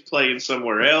pick is playing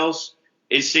somewhere else.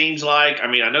 It seems like.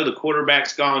 I know the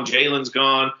quarterback's gone. Jalen's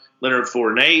gone. Leonard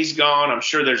Fournet's gone. I'm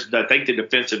sure there's, the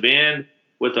defensive end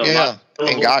with a lot of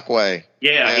Ngakoue.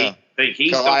 Yeah.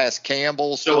 He's Calais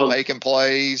Campbell still making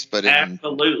plays, but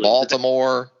absolutely. In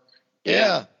Baltimore.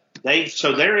 Yeah.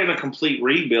 They're in a complete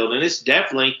rebuild, and it's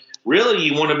definitely really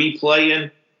you want to be playing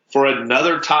for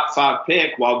another top 5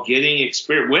 pick while getting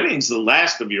experience. Winning's the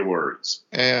last of your worries.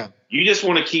 Yeah. You just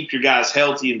want to keep your guys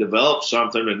healthy and develop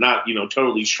something and not,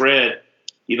 totally shred.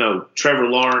 Trevor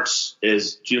Lawrence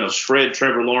is, shred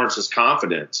Trevor Lawrence's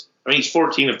confidence. He's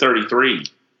 14 of 33.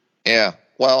 Yeah.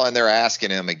 Well, and they're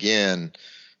asking him again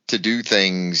to do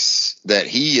things that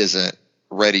he isn't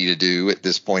ready to do at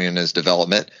this point in his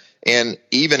development. And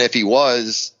even if he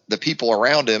was, the people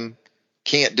around him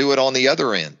can't do it on the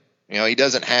other end. He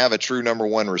doesn't have a true number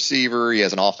 1 receiver. He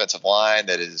has an offensive line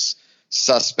that is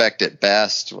suspect at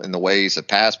best in the ways of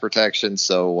pass protection.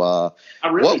 So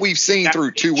what we've seen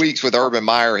through 2 weeks with Urban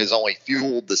Meyer has only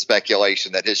fueled the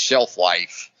speculation that his shelf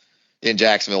life in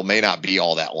Jacksonville may not be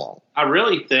all that long. I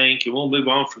really think, and we'll move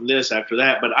on from this after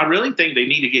that, but I really think they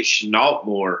need to get Shenault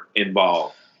more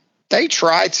involved. They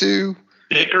try to.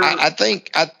 Dicker. I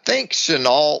think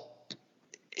Shenault,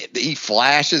 he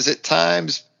flashes at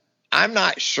times. I'm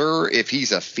not sure if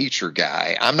he's a feature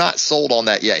guy. I'm not sold on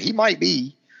that yet. He might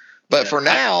be. But for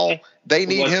now, they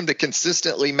need him to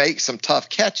consistently make some tough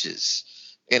catches,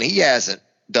 and he hasn't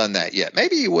done that yet.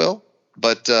 Maybe he will,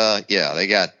 but they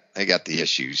got the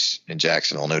issues in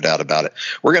Jacksonville, no doubt about it.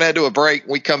 We're going to head to a break.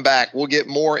 When we come back, we'll get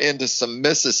more into some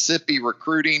Mississippi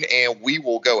recruiting, and we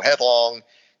will go headlong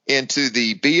into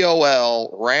the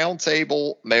BOL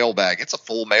Roundtable mailbag. It's a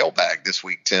full mailbag this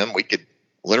week, Tim. We could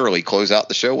literally close out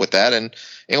the show with that, and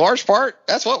in large part,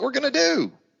 that's what we're going to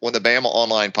do when the Bama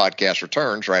Online podcast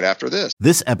returns right after this.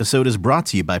 This episode is brought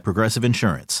to you by Progressive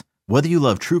Insurance. Whether you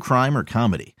love true crime or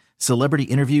comedy, celebrity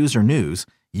interviews or news,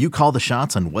 you call the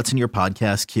shots on what's in your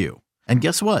podcast queue. And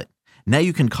guess what? Now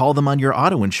you can call them on your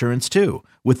auto insurance too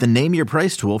with the Name Your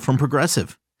Price tool from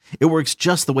Progressive. It works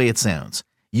just the way it sounds.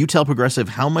 You tell Progressive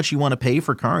how much you want to pay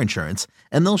for car insurance,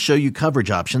 and they'll show you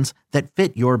coverage options that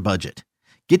fit your budget.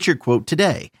 Get your quote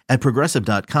today at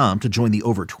Progressive.com to join the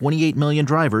over 28 million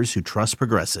drivers who trust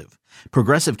Progressive.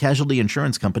 Progressive Casualty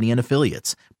Insurance Company and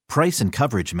Affiliates. Price and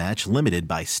coverage match limited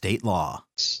by state law.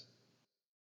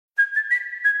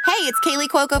 Hey, it's Kaylee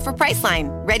Cuoco for Priceline.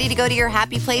 Ready to go to your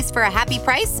happy place for a happy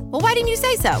price? Well, why didn't you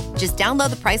say so? Just download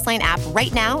the Priceline app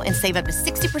right now and save up to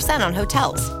 60% on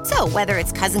hotels. So whether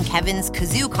it's Cousin Kevin's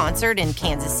Kazoo Concert in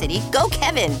Kansas City, go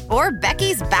Kevin, or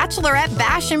Becky's Bachelorette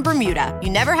Bash in Bermuda,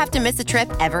 you never have to miss a trip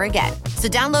ever again. So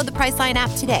download the Priceline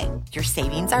app today. Your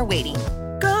savings are waiting.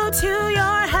 Go to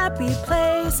your happy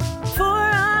place for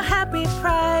a happy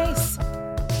price.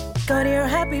 Go to your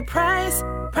happy price,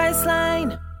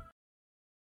 Priceline.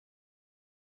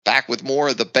 Back with more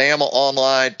of the Bama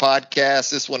Online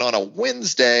podcast. This one on a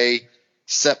Wednesday,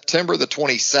 September the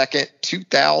 22nd,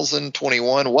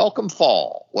 2021. Welcome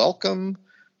fall. Welcome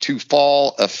to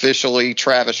fall officially.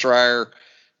 Travis Schreier,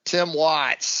 Tim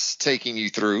Watts taking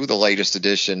you through the latest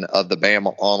edition of the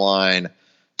Bama Online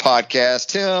podcast.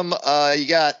 Tim, you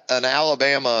got an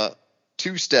Alabama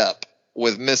two-step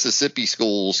with Mississippi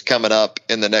schools coming up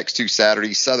in the next 2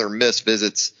 Saturdays. Southern Miss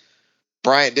visits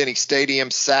Bryant-Denny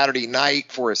Stadium Saturday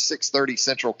night for a 6:30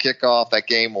 Central kickoff. That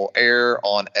game will air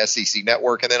on SEC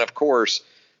Network. And then, of course,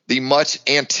 the much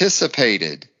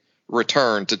anticipated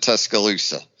return to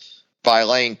Tuscaloosa by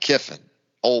Lane Kiffin,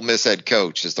 Ole Miss head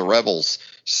coach, as the Rebels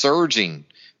surging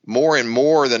more and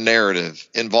more the narrative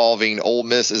involving Ole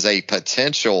Miss as a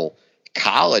potential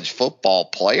college football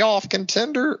playoff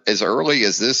contender as early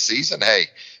as this season. Hey,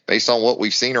 based on what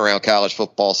we've seen around college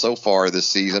football so far this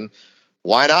season,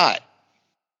 why not?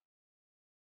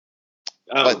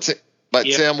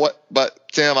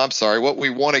 Tim, I'm sorry. What we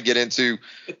want to get into,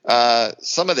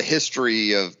 some of the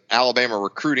history of Alabama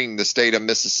recruiting the state of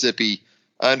Mississippi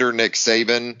under Nick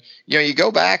Saban. You know, you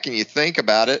go back and you think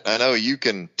about it. I know you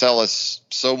can tell us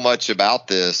so much about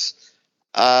this.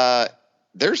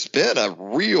 There's been a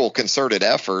real concerted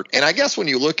effort. And I guess when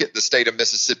you look at the state of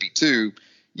Mississippi too,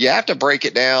 you have to break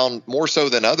it down more so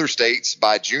than other states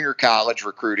by junior college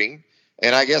recruiting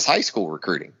and I guess high school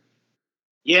recruiting.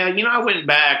 Yeah, you know, I went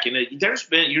back and there's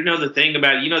been, you know, the thing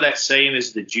about it, you know, that saying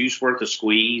is the juice worth a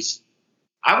squeeze.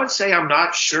 I would say I'm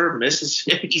not sure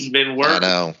Mississippi's been working. I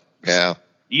know. Yeah.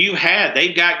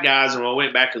 They've got guys, and I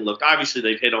went back and looked. Obviously,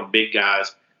 they've hit on big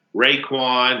guys.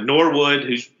 Raekwon, Norwood,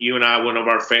 who's you and I, one of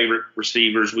our favorite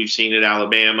receivers we've seen at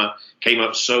Alabama, came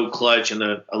up so clutch in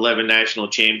the 11 national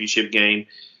championship game.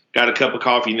 Got a cup of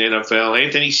coffee in the NFL.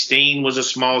 Anthony Steen was a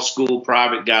small school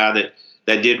private guy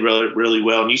that did really, really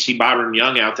well. And you see Byron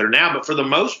Young out there now. But for the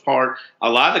most part, a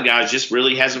lot of the guys just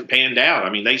really hasn't panned out. I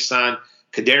mean, they signed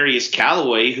Kadarius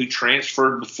Callaway, who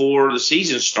transferred before the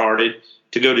season started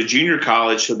to go to junior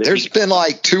college. So there's been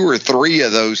like 2 or 3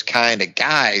 of those kind of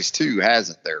guys too,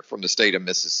 hasn't there, from the state of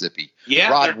Mississippi? Yeah.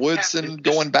 Rod Woodson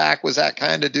going back was that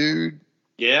kind of dude.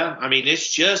 Yeah. I mean,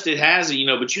 it has, you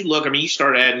know, but you look, I mean, you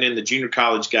start adding in the junior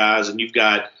college guys and you've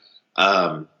got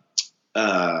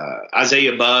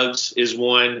Isaiah Buggs is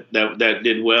one that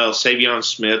did well. Savion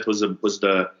Smith was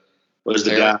the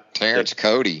guy. Terrence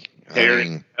Cody.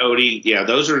 Cody. Yeah.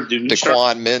 Those are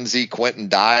Daquan Menzie, Quentin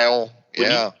Dial.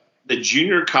 Yeah. The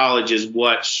junior college is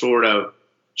what sort of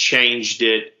changed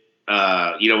it.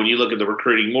 You know, when you look at the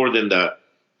recruiting more than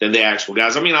the actual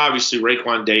guys. I mean, obviously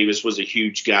Raekwon Davis was a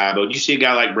huge guy, but you see a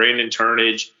guy like Brandon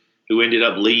Turnage who ended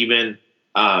up leaving.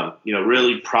 You know,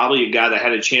 really probably a guy that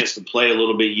had a chance to play a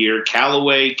little bit year.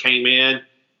 Callaway came in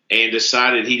and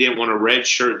decided he didn't want a red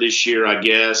shirt this year, I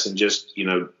guess, and just you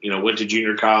know went to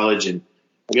junior college. And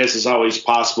I guess it's always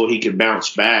possible he could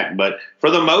bounce back. But for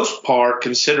the most part,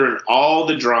 considering all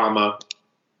the drama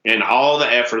and all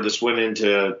the effort that's went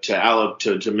into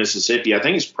to Mississippi, I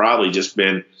think it's probably just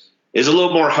been is a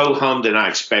little more ho-hum than I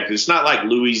expected. It's not like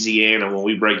Louisiana when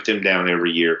we break them down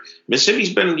every year.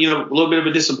 Mississippi's been, you know, a little bit of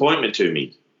a disappointment to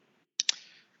me.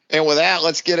 And with that,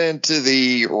 let's get into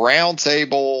the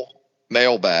roundtable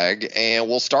mailbag, and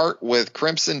we'll start with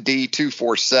Crimson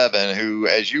D247, who,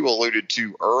 as you alluded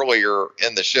to earlier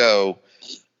in the show,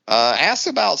 asked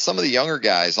about some of the younger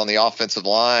guys on the offensive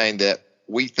line that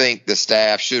we think the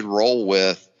staff should roll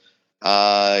with,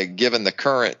 given the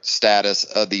current status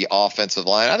of the offensive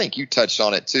line. I think you touched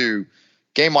on it too.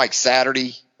 Game like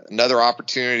Saturday, another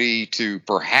opportunity to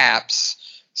perhaps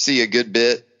see a good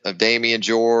bit of Damian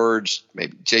George,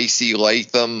 maybe J.C.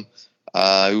 Latham,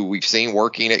 who we've seen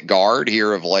working at guard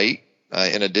here of late,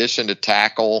 in addition to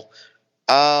tackle.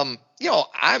 You know,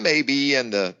 I may be in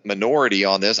the minority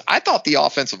on this. I thought the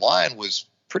offensive line was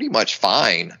pretty much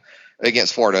fine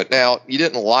against Florida. Now, you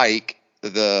didn't like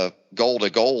the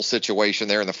goal-to-goal situation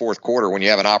there in the fourth quarter when you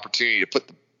have an opportunity to put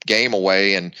the game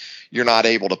away and you're not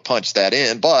able to punch that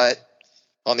in. But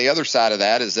on the other side of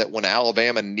that is that when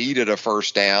Alabama needed a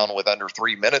first down with under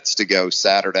 3 minutes to go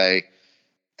Saturday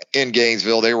in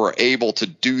Gainesville, they were able to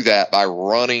do that by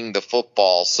running the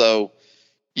football. So,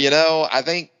 you know, I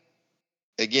think,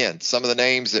 again, some of the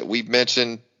names that we've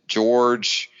mentioned,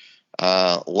 George,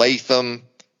 Latham,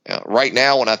 right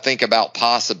now when I think about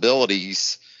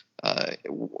possibilities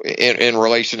in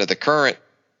relation to the current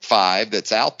 5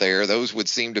 that's out there, those would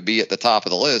seem to be at the top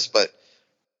of the list. But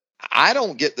I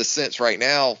don't get the sense right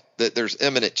now that there's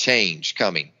imminent change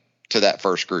coming to that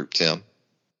first group, Tim.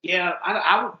 Yeah,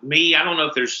 I don't know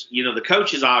if there's, you know, the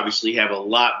coaches obviously have a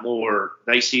lot more.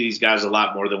 They see these guys a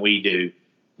lot more than we do.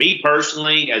 Me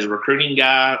personally, as a recruiting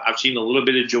guy, I've seen a little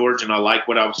bit of George, and I like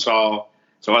what I saw.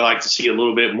 So I like to see a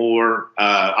little bit more.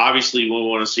 Obviously, we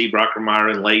want to see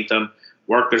Brockermeyer and Latham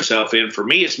work themselves in. For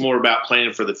me, it's more about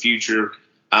planning for the future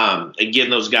and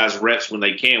getting those guys reps when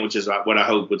they can, which is what I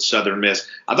hope with Southern Miss.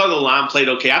 I thought the line played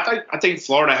okay. I think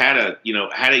Florida had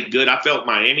a good. I felt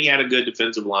Miami had a good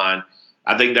defensive line.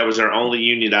 I think that was our only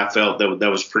unit I felt that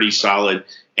was pretty solid.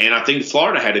 And I think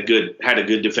Florida had a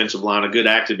good defensive line, a good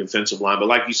active defensive line. But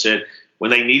like you said, when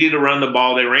they needed to run the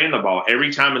ball, they ran the ball.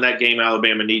 Every time in that game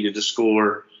Alabama needed to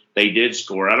score, they did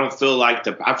score. I felt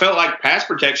like pass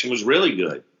protection was really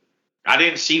good. I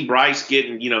didn't see Bryce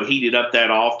getting, heated up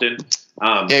that often.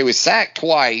 He was sacked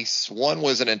twice. One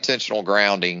was an intentional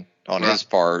grounding on his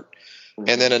part.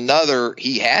 And then another,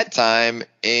 he had time,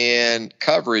 and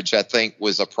coverage, I think,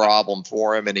 was a problem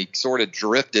for him, and he sort of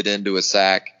drifted into a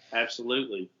sack.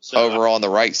 Absolutely. Over on the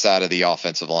right side of the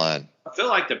offensive line. I feel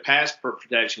like the pass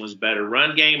protection was better.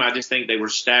 Run game, I just think they were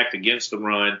stacked against the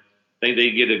run. I think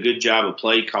they did a good job of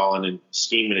play calling and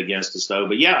scheming against us, though.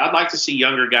 But, yeah, I'd like to see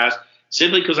younger guys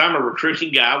simply because I'm a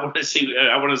recruiting guy. I want to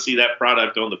see that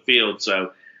product on the field.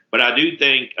 So, but I do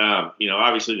think,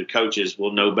 obviously the coaches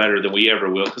will know better than we ever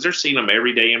will because they're seeing them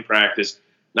every day in practice.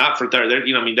 Not for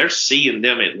they're seeing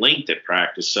them at length at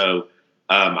practice. So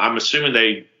I'm assuming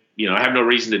they, I have no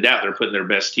reason to doubt they're putting their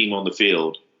best team on the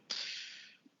field.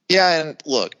 Yeah, and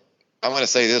look, I'm going to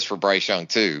say this for Bryce Young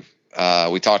too.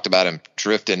 We talked about him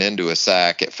drifting into a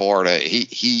sack at Florida.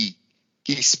 He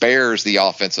spares the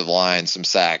offensive line some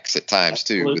sacks at times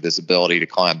too, with his ability to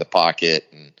climb the pocket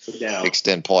and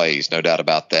extend plays. No doubt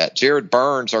about that. Jared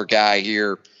Burns, our guy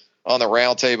here on the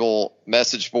Roundtable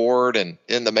message board and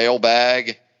in the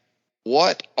mailbag.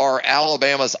 What are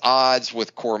Alabama's odds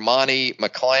with Cormani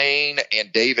McClain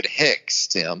and David Hicks,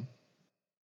 Tim?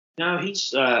 No,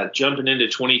 he's jumping into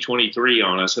 2023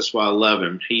 on us. That's why I love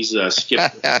him. He's skipping.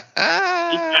 He's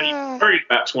not even worried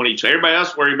about 22. Everybody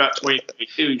else worried about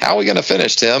 2022. How are we going to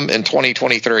finish, Tim, in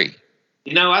 2023?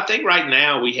 I think right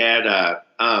now we had,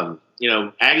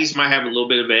 Aggies might have a little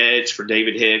bit of edge for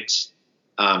David Hicks.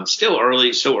 Still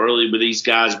early with these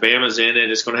guys. Bama's in it.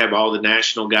 It's going to have all the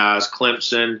national guys.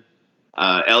 Clemson,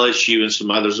 LSU, and some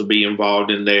others will be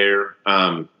involved in there.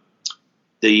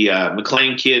 The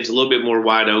McClain kid's a little bit more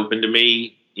wide open to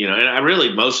me,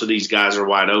 and most of these guys are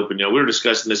wide open. We were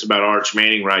discussing this about Arch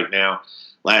Manning right now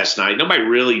last night. Nobody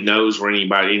really knows where a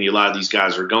lot of these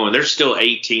guys are going. They're still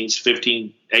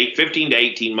 15 to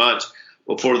 18 months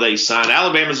before they sign.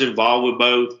 Alabama's involved with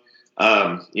both.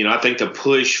 I think the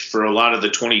push for a lot of the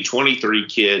 2023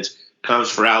 kids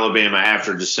comes for Alabama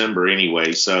after December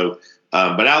anyway. So,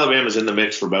 but Alabama's in the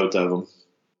mix for both of them.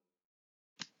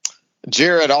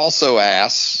 Jared also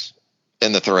asks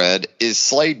in the thread, is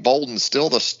Slade Bolden still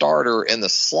the starter in the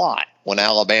slot when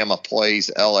Alabama plays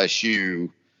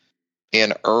LSU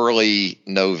in early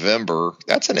November?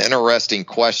 That's an interesting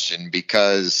question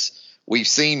because we've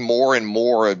seen more and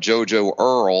more of JoJo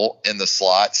Earle in the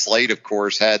slot. Slade, of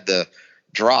course, had the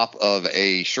drop of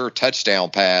a sure touchdown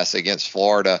pass against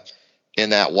Florida in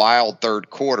that wild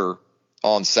third quarter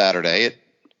on Saturday. It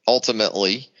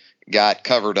ultimately got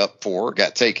covered up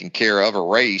got taken care of,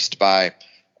 erased by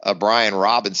a Brian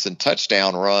Robinson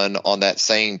touchdown run on that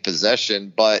same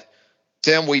possession. But,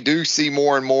 Tim, we do see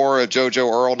more and more of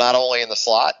JoJo Earle not only in the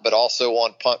slot but also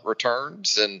on punt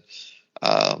returns. And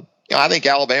I think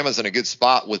Alabama's in a good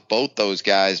spot with both those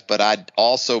guys. But I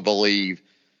also believe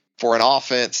for an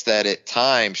offense that at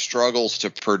times struggles to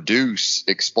produce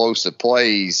explosive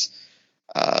plays,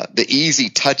 the easy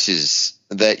touches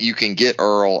that you can get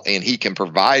Earle and he can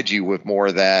provide you with more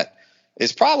of that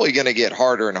is probably going to get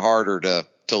harder and harder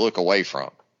to look away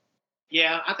from.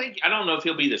 Yeah, I don't know if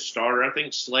he'll be the starter. I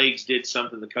think Slade's did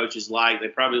something the coaches like. They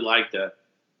probably like the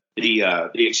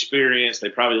experience. They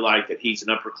probably like that he's an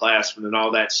upperclassman and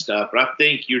all that stuff. But I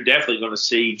think you're definitely going to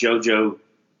see JoJo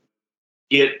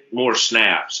get more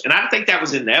snaps. And I think that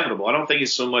was inevitable. I don't think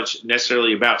it's so much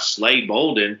necessarily about Slade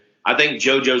Bolden. I think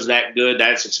JoJo's that good,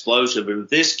 that's explosive. And if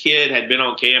this kid had been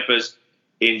on campus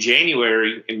in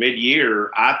January, in mid-year,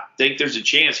 I think there's a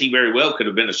chance he very well could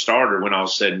have been a starter when all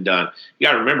was said and done. You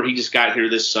got to remember, he just got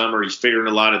here this summer. He's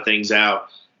figuring a lot of things out.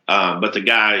 But the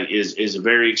guy is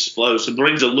very explosive.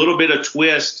 Brings a little bit of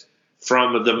twist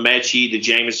from the Mechie, the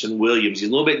Jameson Williams. He's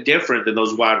a little bit different than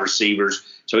those wide receivers,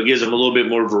 so it gives him a little bit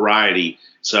more variety.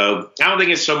 So I don't think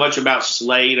it's so much about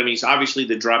Slade. I mean, it's obviously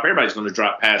the drop. Everybody's going to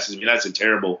drop passes. I mean, that's a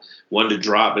terrible one to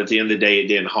drop. But at the end of the day, it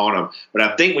didn't haunt him. But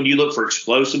I think when you look for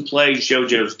explosive plays,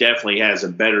 JoJo's definitely has a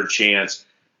better chance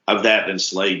of that than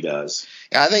Slade does.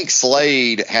 I think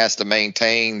Slade has to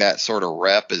maintain that sort of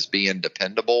rep as being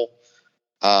dependable.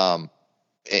 And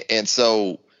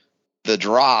so the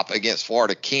drop against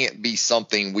Florida can't be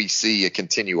something we see a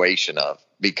continuation of.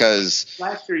 Because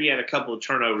last year he had a couple of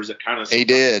turnovers that kind of he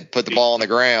did put the ball on the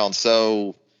ground.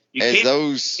 So as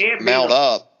those mount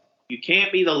up, you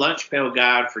can't be the lunch pail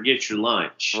guy and forget your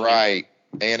lunch. Right.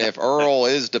 And if Earle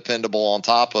is dependable on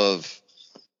top of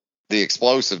the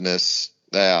explosiveness,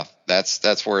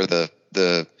 that's where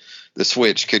the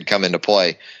switch could come into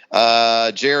play.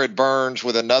 Jared Burns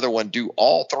with another one. Do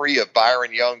all three of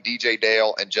Byron Young, DJ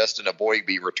Dale, and Justin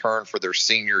Aboigbe return for their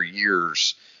senior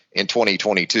years in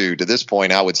 2022? To this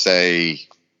point, I would say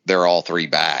they're all three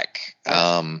back.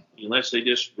 Yeah, unless they're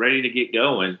just ready to get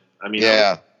going. I mean,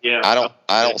 I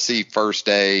don't see first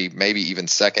day, maybe even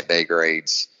second day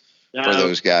grades for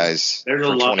those guys for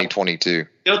 2022. I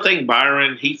still think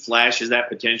Byron, he flashes that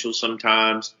potential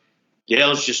sometimes.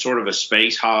 Dale's just sort of a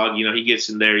space hog. He gets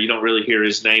in there. You don't really hear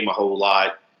his name a whole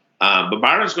lot. But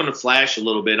Byron's going to flash a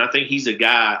little bit. And I think he's a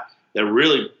guy that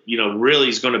really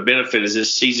is going to benefit as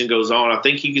this season goes on. I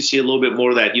think you can see a little bit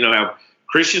more of that. How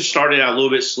Christian started out a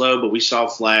little bit slow, but we saw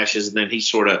flashes. And then he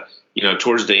sort of,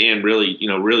 towards the end, really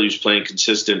was playing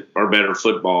consistent or better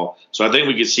football. So I think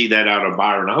we could see that out of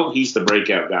Byron. I hope he's the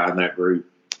breakout guy in that group.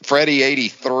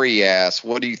 Freddie83 asks,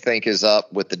 what do you think is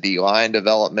up with the D-line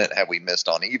development? Have we missed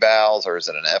on evals, or is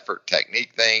it an effort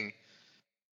technique thing?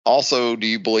 Also, do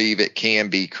you believe it can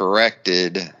be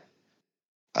corrected?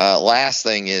 Last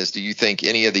thing is, do you think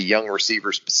any of the young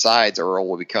receivers besides Earl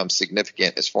will become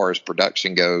significant as far as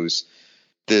production goes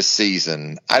this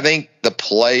season? I think the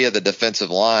play of the defensive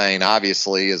line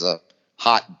obviously is a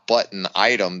hot button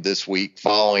item this week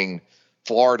following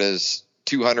Florida's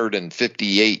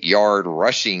 258-yard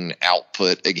rushing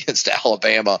output against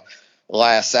Alabama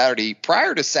last Saturday.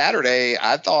 Prior to Saturday,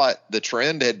 I thought the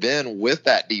trend had been with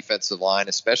that defensive line,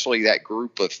 especially that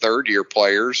group of third-year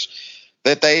players,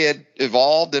 that they had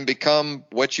evolved and become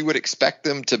what you would expect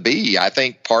them to be. I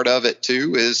think part of it,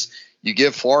 too, is you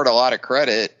give Florida a lot of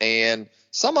credit, and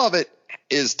some of it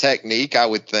is technique, I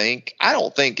would think. I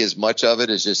don't think as much of it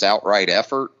is just outright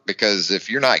effort, because if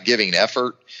you're not giving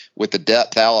effort with the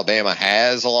depth Alabama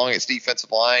has along its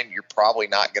defensive line, you're probably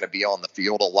not going to be on the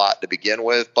field a lot to begin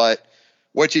with. But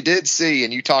what you did see,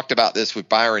 and you talked about this with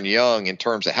Byron Young in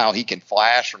terms of how he can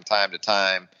flash from time to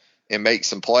time and make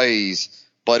some plays.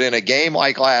 But in a game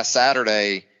like last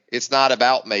Saturday, it's not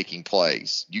about making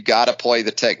plays. You got to play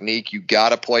the technique. You got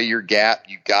to play your gap.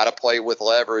 You got to play with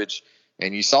leverage.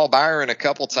 And you saw Byron a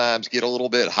couple times get a little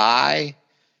bit high,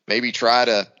 maybe try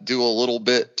to do a little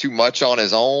bit too much on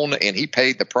his own, and he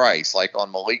paid the price. Like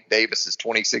on Malik Davis's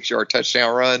 26-yard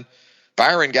touchdown run,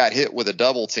 Byron got hit with a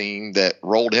double team that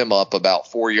rolled him up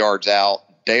about 4 yards out.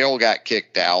 Dale got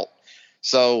kicked out.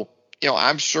 So,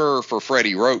 I'm sure for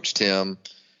Freddie Roach, Tim,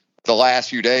 the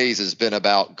last few days has been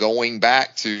about going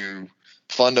back to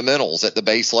fundamentals at the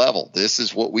base level. This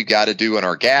is what we got to do in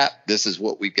our gap. This is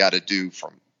what we've got to do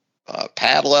from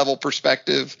pad level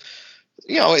perspective.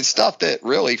 It's stuff that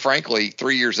really, frankly,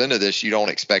 3 years into this, you don't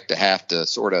expect to have to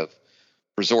sort of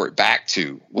resort back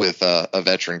to with a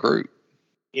veteran group.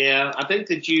 Yeah, I think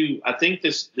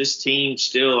this team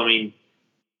still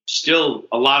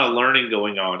a lot of learning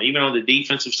going on, even on the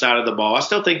defensive side of the ball. I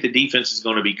still think the defense is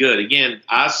going to be good. Again,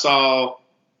 I saw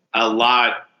a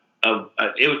lot of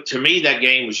to me, that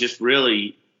game was just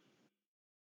really,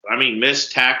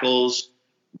 missed tackles,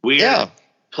 weird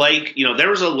play. There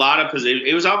was a lot of position.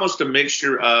 It was almost a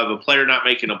mixture of a player not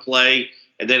making a play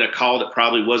and then a call that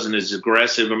probably wasn't as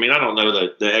aggressive. I don't know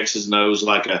the X's and O's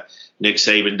like a Nick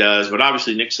Saban does, but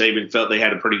obviously Nick Saban felt they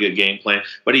had a pretty good game plan.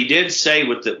 But he did say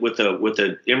with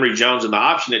the Emory Jones and the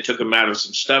option, it took them out of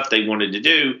some stuff they wanted to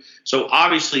do. So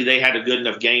obviously they had a good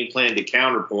enough game plan to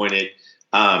counterpoint it.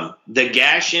 The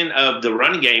gashing of the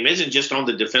running game isn't just on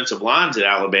the defensive lines at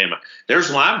Alabama.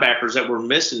 There's linebackers that were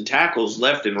missing tackles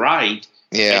left and right.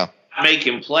 Yeah.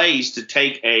 Making plays to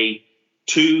take a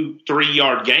 2-3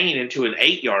 yard gain into an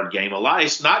 8 yard game.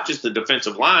 It's not just the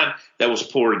defensive line that was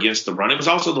poor against the run. It was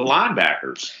also the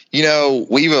linebackers.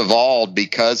 We've evolved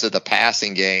because of the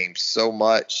passing game so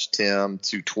much, Tim,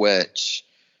 to twitch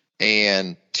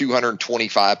and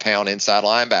 225-pound inside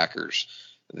linebackers.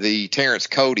 The Terrence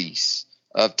Cody's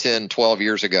of 10, 12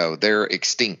 years ago, they're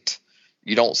extinct.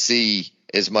 You don't see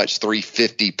as much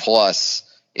 350-plus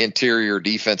interior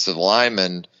defensive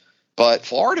linemen. But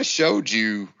Florida showed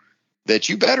you that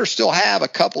you better still have a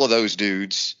couple of those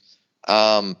dudes,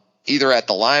 either at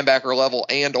the linebacker level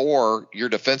and or your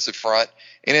defensive front.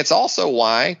 And it's also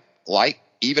why, like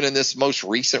even in this most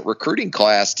recent recruiting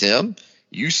class, Tim,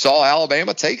 you saw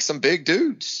Alabama take some big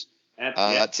dudes.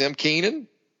 Tim Keenan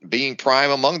being prime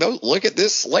among those. Look at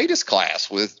this latest class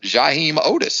with Jaheim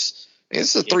Otis.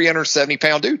 It's a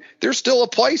 370-pound dude. There's still a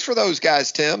place for those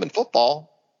guys, Tim, in football.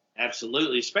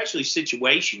 Absolutely, especially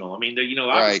situational. Obviously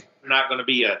they're not going to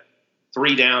be a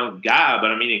 3-down guy,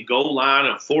 but in goal line,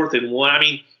 a 4th and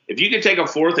 1. If you can take a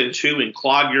 4th and 2 and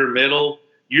clog your middle,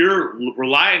 you're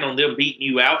relying on them beating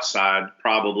you outside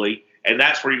probably, and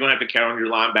that's where you're going to have to count on your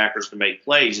linebackers to make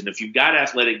plays. And if you've got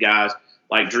athletic guys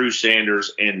like Drew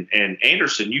Sanders and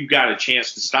Anderson, you've got a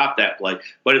chance to stop that play.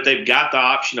 But if they've got the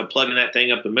option of plugging that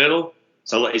thing up the middle,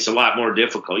 so it's a lot more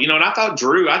difficult. And I thought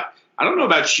Drew, I don't know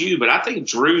about you, but I think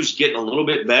Drew's getting a little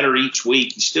bit better each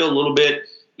week. He's still a little bit,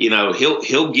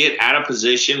 he'll get out of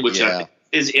position, which I think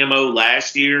his MO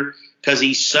last year because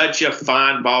he's such a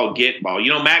fine ball, get ball.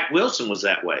 Mac Wilson was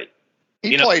that way.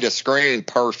 He played a screen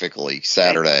perfectly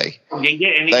Saturday.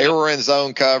 They were in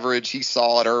zone coverage. He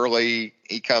saw it early.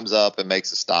 He comes up and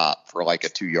makes a stop for like a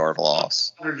 2-yard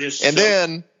loss.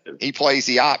 Then he plays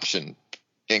the option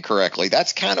incorrectly.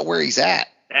 That's kind of where he's at,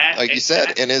 like you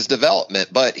said, in his development.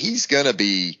 But he's going to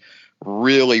be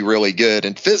really, really good.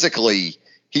 And physically,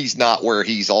 he's not where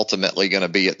he's ultimately going to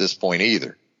be at this point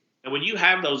either. And when you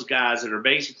have those guys that are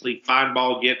basically fine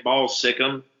ball, get ball, sick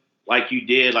 'em, like you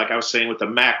did, like I was saying with the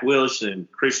Mac Wilson,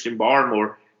 Christian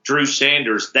Barmore, Drew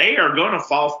Sanders, they are going to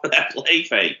fall for that play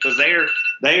fake because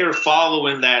they are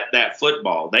following that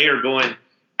football. They are going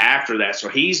after that. So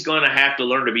he's going to have to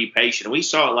learn to be patient. We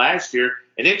saw it last year,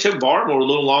 and it took Barmore a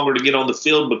little longer to get on the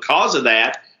field because of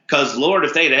that. Because, Lord,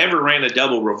 if they'd ever ran a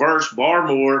double reverse,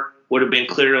 Barmore would have been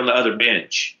cleared on the other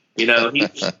bench. He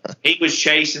was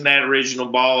chasing that original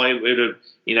ball. It would have,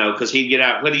 because he'd get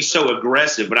out. But he's so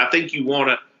aggressive. But I think you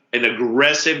want an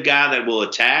aggressive guy that will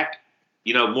attack,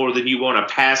 more than you want a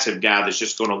passive guy that's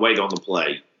just going to wait on the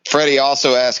play. Freddie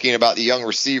also asking about the young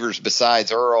receivers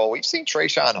besides Earl. We've seen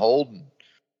Trayshawn Holden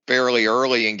fairly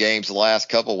early in games the last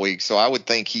couple of weeks, so I would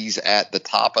think he's at the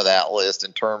top of that list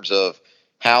in terms of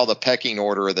how the pecking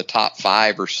order of the top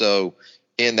 5 or so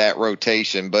in that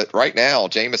rotation. But right now,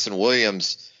 Jameson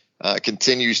Williams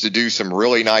continues to do some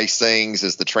really nice things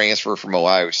as the transfer from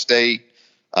Ohio State.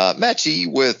 Mechie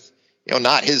with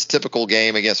not his typical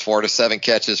game against Florida, 7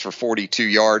 catches for 42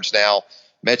 yards. Now,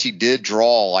 Mechie did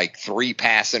draw like 3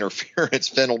 pass interference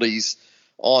penalties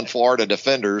on Florida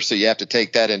defenders, so you have to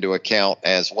take that into account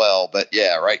as well. But,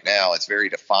 yeah, right now it's very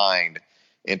defined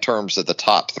in terms of the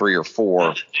top 3 or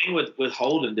 4. The thing with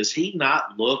Holden, does he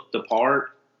not look the part?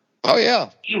 Oh,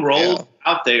 yeah. He rolls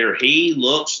out there. He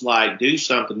looks like, do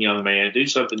something, young man, do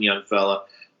something, young fella.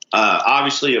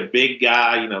 Obviously a big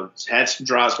guy, had some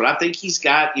drives, but I think he's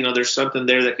got, there's something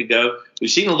there that could go. We've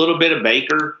seen a little bit of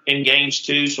Baker in games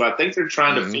too, so I think they're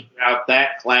trying to figure out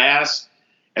that class,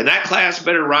 and that class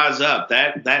better rise up.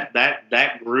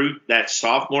 That group, that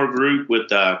sophomore group with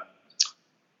Baker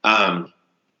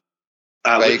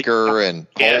and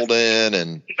Holden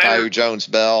and Caillou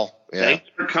Jones-Bell. Yeah. They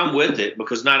better come with it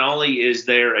because not only is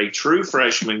there a true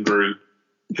freshman group,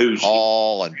 who's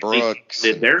Hall and Brooks.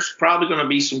 There's probably going to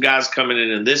be some guys coming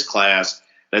in this class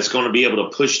that's going to be able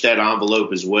to push that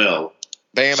envelope as well.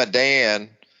 Bama Dan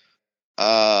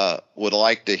would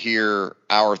like to hear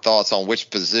our thoughts on which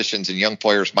positions and young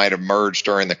players might emerge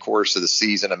during the course of the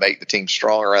season to make the team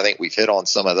stronger. I think we've hit on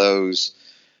some of those.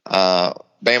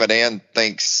 Bama Dan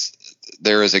thinks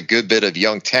there is a good bit of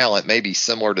young talent, maybe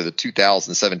similar to the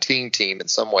 2017 team in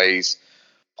some ways,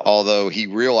 although he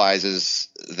realizes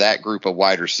that group of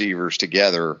wide receivers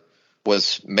together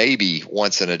was maybe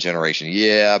once in a generation.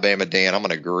 Yeah, Bama Dan, I'm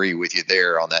going to agree with you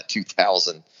there on that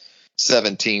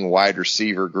 2017 wide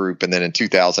receiver group. And then in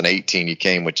 2018, you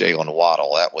came with Jalen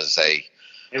Waddle. That was a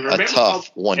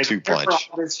tough 1-2 punch.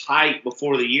 All this hype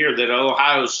before the year that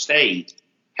Ohio State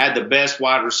had the best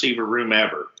wide receiver room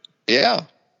ever. Yeah.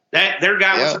 Their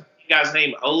guy was a guy's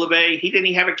name, Olave. He didn't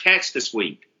even have a catch this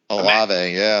week.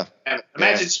 Olave,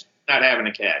 Imagine not having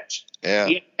a catch. Yeah.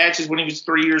 He had catches when he was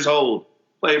 3 years old,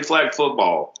 played flag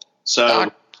football.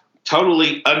 So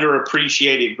totally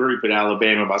underappreciated group at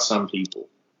Alabama by some people.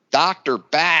 Dr.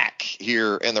 Back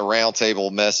here in the roundtable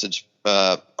message,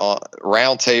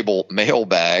 roundtable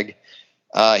mailbag.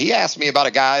 He asked me about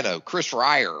a guy I know, Chris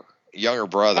Ryer, younger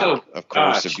brother, of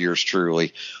course, of yours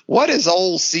truly. What is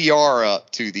old CR up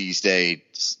to these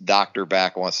days? Dr.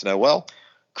 Back wants to know. Well,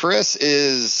 Chris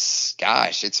is,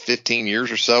 it's 15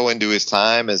 years or so into his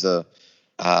time as a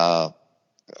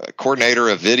coordinator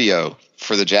of video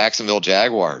for the Jacksonville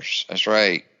Jaguars. That's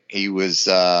right. He was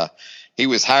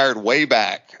hired way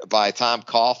back by Tom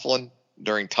Coughlin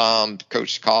during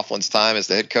Coach Coughlin's time as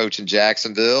the head coach in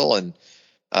Jacksonville. And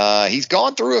he's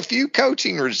gone through a few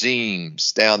coaching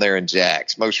regimes down there in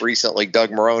Jax. Most recently,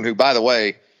 Doug Marrone, who, by the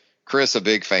way, Chris, a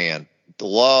big fan,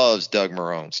 loves Doug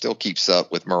Marrone, still keeps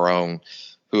up with Marrone,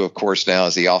 who, of course, now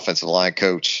is the offensive line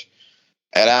coach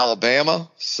at Alabama.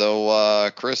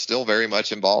 So Chris still very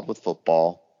much involved with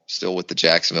football, still with the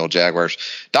Jacksonville Jaguars.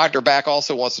 Dr. Back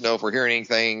also wants to know if we're hearing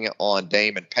anything on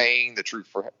Damon Payne, the true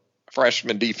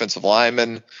freshman defensive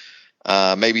lineman.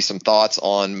 Maybe some thoughts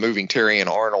on moving Terrion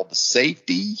Arnold to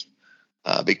safety,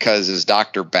 because as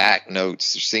Dr. Back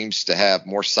notes, there seems to have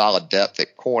more solid depth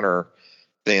at corner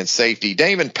than safety.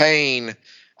 Damon Payne,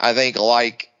 I think,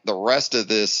 like the rest of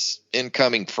this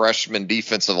incoming freshman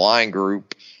defensive line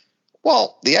group,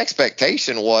 well, the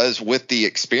expectation was with the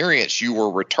experience you were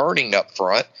returning up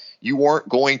front, you weren't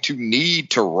going to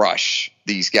need to rush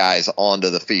these guys onto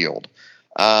the field.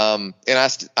 And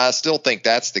I still think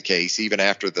that's the case even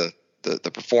after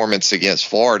the performance against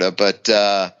Florida. But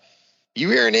you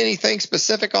hearing anything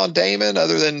specific on Damon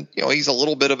other than, he's a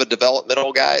little bit of a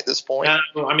developmental guy at this point?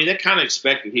 I mean, they kind of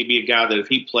expected he'd be a guy that if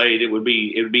he played, it would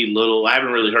be little. I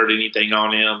haven't really heard anything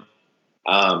on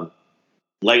him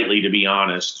lately, to be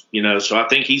honest. So I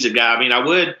think he's a guy. I mean, I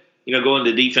would, going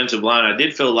to defensive line, I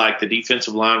did feel like the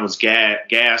defensive line was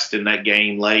gassed in that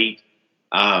game late.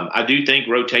 I do think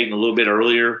rotating a little bit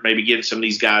earlier, maybe getting some of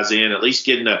these guys in, at least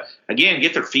get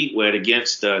their feet wet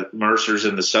against the Mercers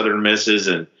and the Southern Misses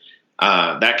and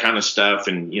that kind of stuff.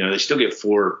 And, they still get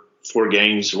four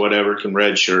games, whatever, can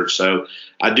redshirt. So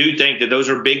I do think that those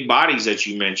are big bodies that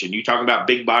you mentioned. You talk about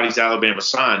big bodies Alabama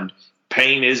signed.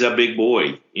 Payne is a big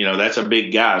boy. That's a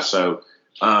big guy. So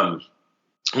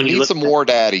we need some more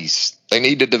daddies. They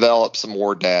need to develop some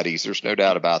more daddies. There's no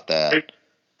doubt about that.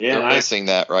 Yeah, they're missing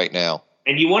that right now.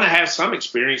 And you want to have some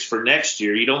experience for next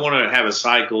year. You don't want to have a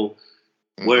cycle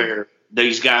where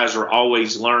these guys are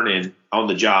always learning on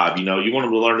the job. You want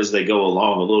them to learn as they go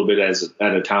along a little bit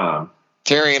at a time.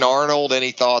 Terrion Arnold,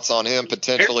 any thoughts on him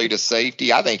potentially to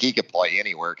safety? I think he could play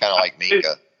anywhere, kind of like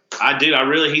Mika. I do.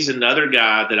 he's another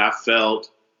guy that I felt,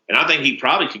 and I think he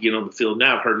probably could get on the field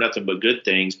now. I've heard nothing but good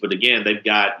things. But again, they've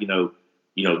got,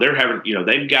 they're having,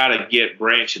 they've got to get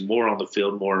Branch and Moore on the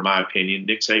field more, in my opinion.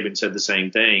 Nick Saban said the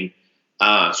same thing.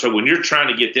 So when you're trying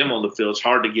to get them on the field, it's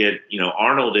hard to get,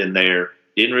 Arnold in there.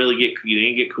 You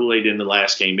didn't get Kool-Aid in the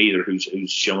last game either, who's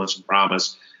showing some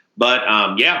promise. But,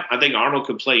 I think Arnold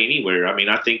could play anywhere. I mean,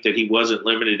 I think that he wasn't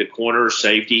limited to corner or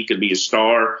safety. He could be a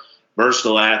star,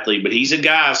 versatile athlete. But he's a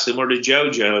guy similar to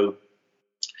JoJo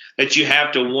that you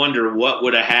have to wonder what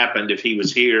would have happened if he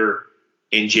was here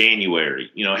in January.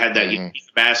 Had that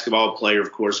basketball player,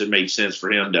 of course, it made sense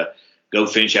for him to go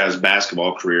finish out his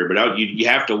basketball career. But you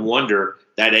have to wonder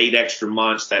that 8 extra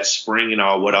months, that spring and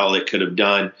all, what all it could have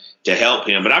done to help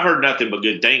him. But I've heard nothing but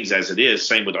good things as it is.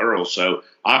 Same with Earl. So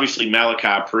obviously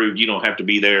Malachi proved you don't have to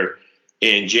be there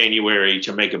in January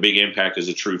to make a big impact as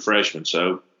a true freshman.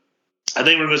 So I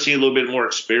think we're going to see a little bit more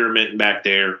experimenting back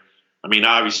there. I mean,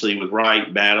 obviously with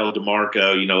Wright, Battle,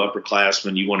 DeMarco,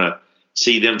 upperclassmen, you want to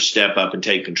see them step up and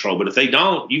take control. But if they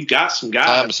don't, you've got some guys.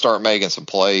 Time to start making some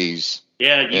plays.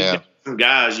 Yeah, got some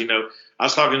guys. I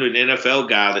was talking to an NFL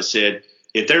guy that said,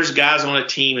 if there's guys on a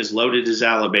team as loaded as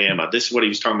Alabama, this is what he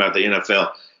was talking about, the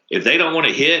NFL. If they don't want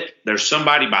to hit, there's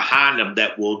somebody behind them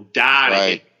that will die to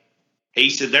hit. He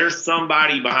said there's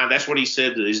somebody behind. That's what he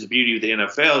said is the beauty of the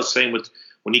NFL. Same with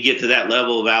when you get to that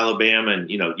level of Alabama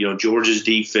and, Georgia's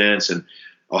defense and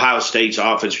Ohio State's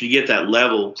offense. When you get that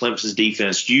level, Clemson's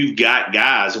defense, you've got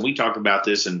guys, and we talked about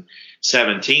this in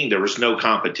 2017, there was no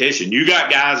competition. You got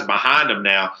guys behind them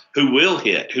now who will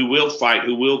hit, who will fight,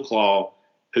 who will claw,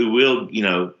 who will,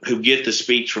 who get the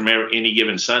speech from any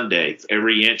given Sunday.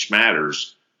 Every inch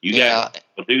matters. You got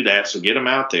to do that, so get them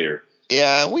out there.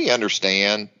 Yeah, we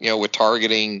understand. With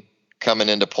targeting coming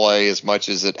into play as much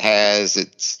as it has,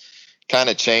 it's kind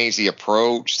of changed the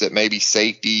approach that maybe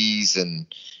safeties and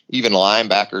even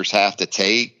linebackers have to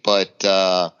take. But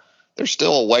there's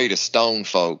still a way to stone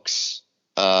folks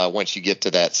once you get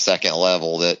to that second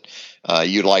level that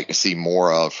you'd like to see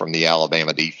more of from the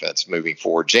Alabama defense moving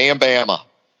forward. Jam Bama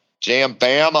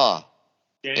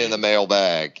in the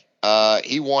mailbag.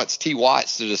 He wants T.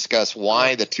 Watts to discuss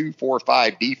why the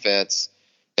 2-4-5 defense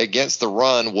against the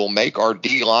run will make our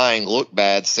D-line look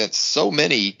bad since so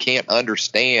many can't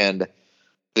understand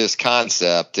this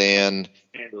concept. And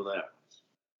handle that.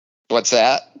 What's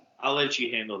that? I'll let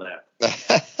you handle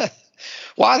that.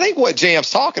 Well, I think what Jam's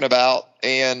talking about,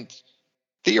 and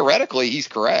theoretically he's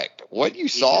correct. What you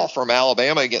saw from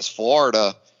Alabama against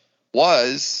Florida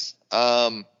was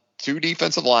 2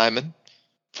 defensive linemen,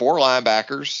 4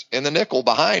 linebackers, and the nickel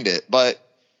behind it. But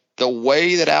the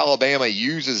way that Alabama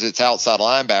uses its outside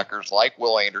linebackers, like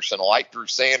Will Anderson, like Drew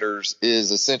Sanders,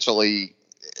 is essentially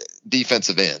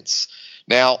defensive ends.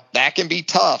 Now, that can be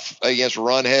tough against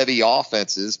run-heavy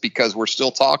offenses because we're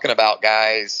still talking about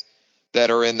guys that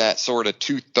are in that sort of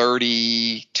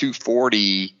 230,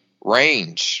 240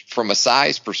 range from a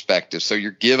size perspective. So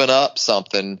you're giving up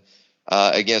something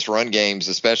against run games,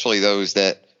 especially those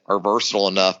that are versatile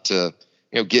enough to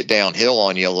get downhill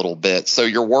on you a little bit. So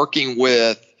you're working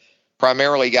with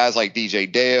primarily guys like DJ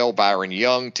Dale, Byron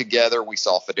Young together. We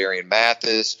saw Fedarian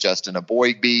Mathis, Justin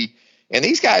Aboigbe. And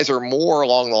these guys are more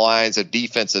along the lines of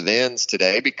defensive ends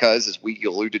today because, as we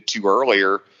alluded to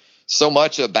earlier, so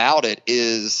much about it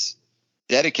is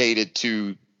dedicated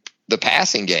to the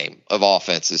passing game of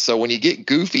offenses. So when you get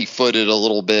goofy-footed a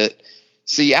little bit,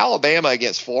 see, Alabama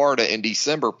against Florida in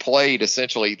December played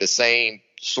essentially the same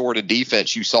sort of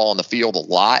defense you saw on the field a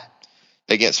lot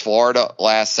against Florida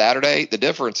last Saturday. The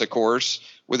difference, of course,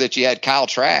 was that you had Kyle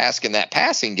Trask in that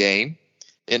passing game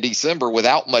in December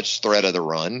without much threat of the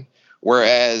run,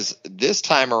 whereas this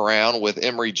time around with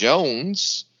Emory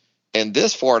Jones and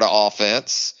this Florida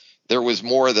offense, there was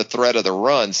more of the threat of the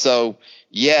run. So,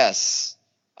 yes,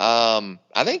 I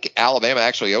think Alabama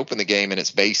actually opened the game in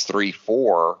its base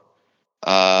 3-4,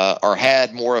 or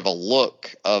had more of a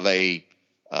look of a,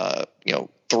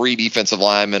 3 defensive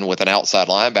linemen with an outside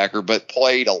linebacker, but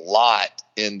played a lot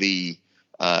in the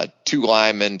 2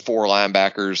 linemen, 4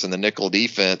 linebackers, and the nickel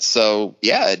defense. So,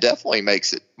 yeah, it definitely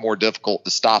makes it more difficult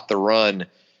to stop the run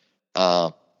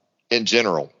in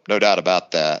general. No doubt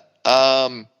about that.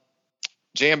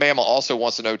 Jam Bama also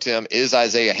wants to know, Tim, is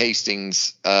Isaiah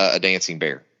Hastings a dancing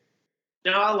bear?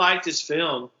 No, I like this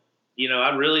film.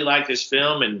 I really like this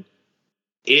film, and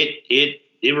it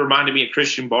reminded me of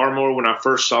Christian Barmore when I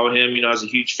first saw him. I was a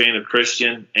huge fan of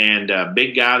Christian, and a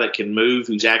big guy that can move,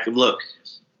 who's active. Look,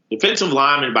 defensive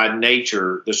linemen by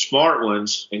nature, the smart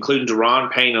ones, including Deron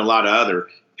Payne and a lot of other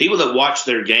people that watch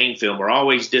their game film, are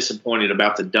always disappointed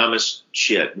about the dumbest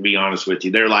shit, to be honest with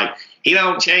you. They're like, he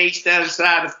don't chase the other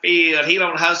side of the field. He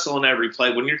don't hustle in every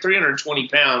play. When you're 320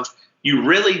 pounds, you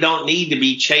really don't need to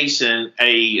be chasing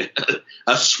a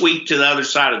sweep to the other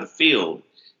side of the field,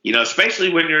 especially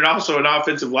when you're also an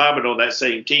offensive lineman on that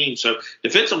same team. So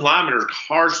defensive linemen are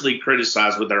harshly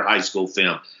criticized with their high school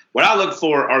film. What I look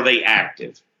for, are they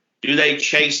active? Do they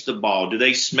chase the ball? Do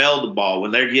they smell the ball? When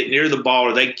they're getting near the ball,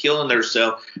 are they killing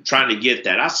themselves trying to get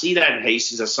that? I see that in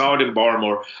Hastings. I saw it in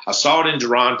Barmore. I saw it in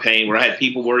Deron Payne, where I had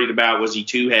people worried about, was he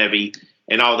too heavy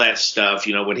and all that stuff.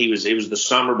 When it was the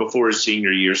summer before his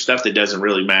senior year, stuff that doesn't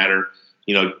really matter.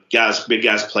 Big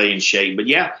guys play in shape. But,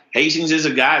 yeah, Hastings is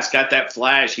a guy. It's got that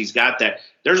flash. He's got that.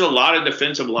 There's a lot of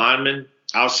defensive linemen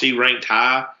I'll see ranked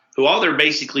high who all they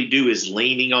basically do is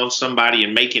leaning on somebody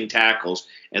and making tackles.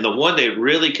 And the one that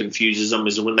really confuses them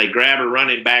is when they grab a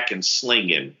running back and sling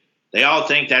him. They all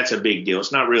think that's a big deal.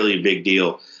 It's not really a big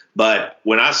deal. But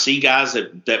when I see guys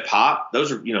that pop,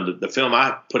 those are, the film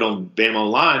I put on Bama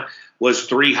Online was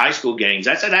 3 high school games.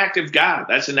 That's an active guy.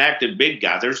 That's an active big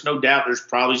guy. There's no doubt there's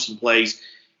probably some plays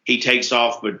he takes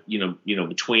off, but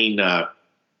between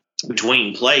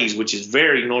plays, which is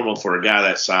very normal for a guy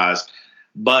that size.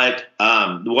 But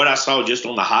what I saw just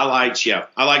on the highlights, yeah,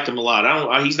 I liked him a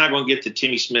lot. He's not going to get the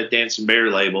Timmy Smith dancing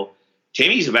bear label.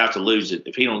 Timmy's about to lose it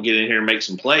if he don't get in here and make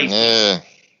some plays. Yeah.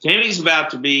 Timmy's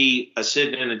about to be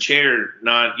sitting in a chair,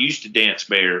 not used to dance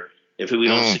bear, if we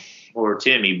don't see more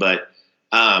Timmy. But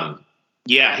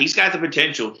yeah, he's got the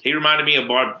potential. He reminded me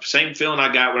of same feeling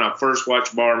I got when I first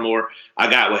watched Barmore. I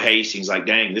got with Hastings. Like,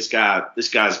 dang, this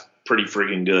guy's pretty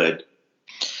freaking good.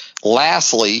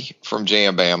 Lastly, from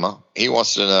Jam Bama, he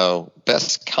wants to know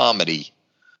best comedy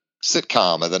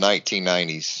sitcom of the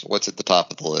 1990s. What's at the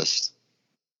top of the list?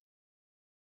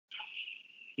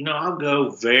 I'll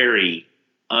go very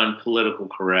unpolitical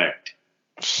correct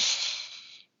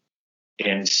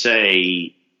and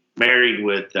say Married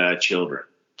with Children.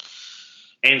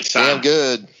 And Damn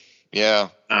good. Yeah.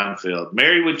 Seinfeld.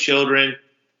 Married with Children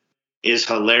is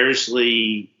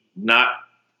hilariously not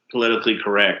politically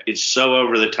correct. It's so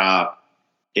over the top.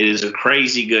 It is a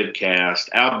crazy good cast.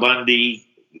 Al Bundy,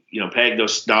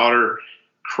 Pagno's daughter,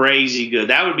 crazy good.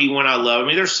 That would be one I love. I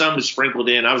mean, there's some sprinkled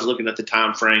in. I was looking at the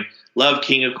time frame. Love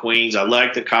King of Queens. I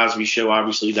like the Cosby Show.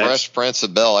 Obviously, that's Fresh Prince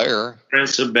of Bel-Air.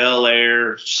 Prince of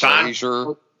Bel-Air.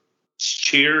 Frasier.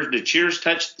 Cheers. Did Cheers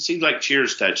touch? It seems like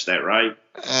Cheers touched that, right?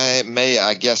 It may,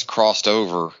 I guess, crossed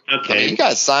over. Okay. I mean, you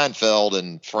got Seinfeld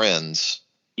and Friends.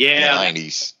 Yeah. In the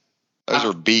 90s. Those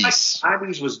are beasts. The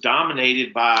 90s was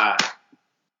dominated by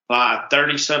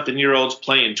 30-something-year-olds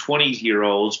playing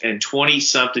 20-year-olds and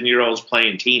 20-something-year-olds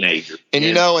playing teenagers. And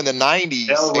in the 90s,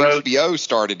 HBO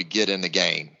started to get in the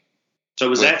game. So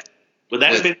would that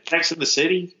have been Sex and the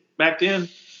City back then?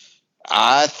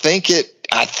 I think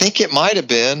it might have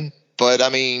been, but I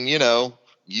mean, you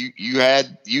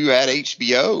had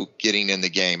HBO getting in the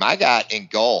game. I got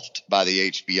engulfed by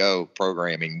the HBO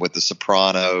programming with The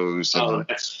Sopranos and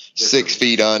 6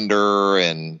 Feet Under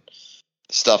and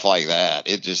stuff like that.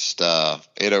 It just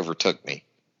it overtook me.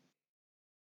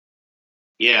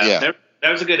 Yeah.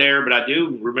 That was a good era, but I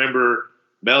do remember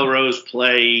Melrose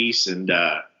Place and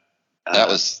that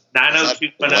was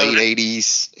 90210 late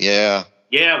 80s. Yeah.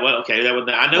 Yeah, well, okay, that was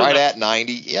I know right at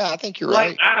 90. Yeah, I think you're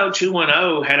right.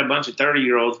 90210 had a bunch of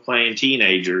 30-year-olds playing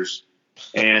teenagers,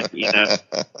 and I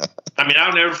mean,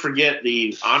 I'll never forget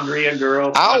the Andrea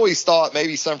girl. I always thought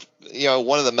maybe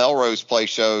one of the Melrose Place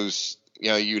shows,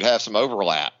 you'd have some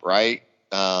overlap, right?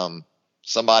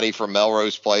 somebody from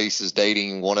Melrose Place is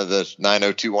dating one of the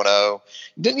 90210.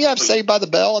 Didn't you have Saved by the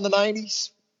Bell in the 90s?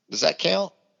 Does that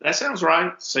count? That sounds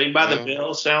right. Saved by the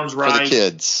Bell sounds right. For the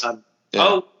kids.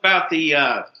 Oh, about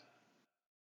the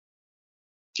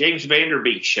James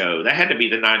Vanderbeek show. That had to be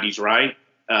the 90s, right?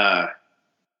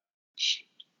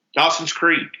 Dawson's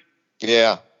Creek.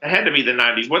 Yeah. That had to be the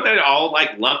 90s. Weren't they all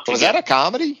like lumped together? Was that a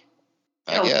comedy?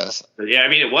 I guess. Yeah, I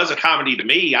mean, it was a comedy to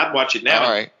me. I'd watch it now.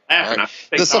 All right.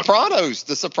 The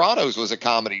Sopranos was a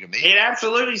comedy to me. It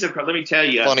absolutely is. Let me tell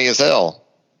you. Funny as hell.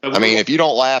 I mean, if you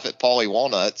don't laugh at Paulie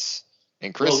Walnuts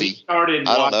and Chrissy, I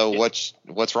don't know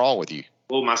what's wrong with you.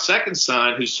 Well, my second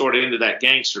son, who's sort of into that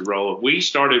gangster role, we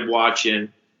started watching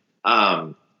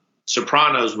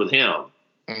Sopranos with him.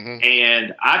 Mm-hmm.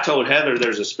 And I told Heather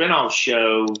there's a spinoff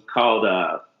show called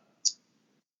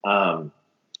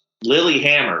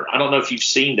Lilyhammer. I don't know if you've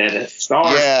seen that.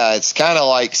 Yeah, it's kind of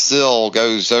like Syl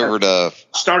goes over to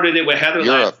started it with Heather.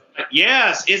 Europe.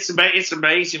 Yes, it's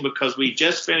amazing because we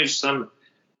just finished some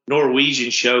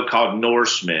Norwegian show called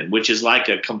Norsemen, which is like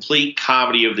a complete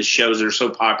comedy of the shows that are so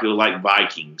popular, like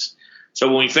Vikings. So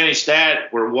when we finished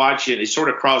that, we're watching. It sort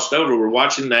of crossed over. We're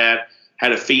watching that.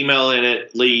 Had a female in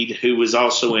it lead who was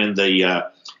also in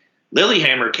the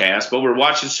Lilyhammer cast, but we're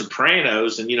watching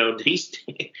Sopranos, and he's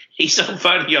so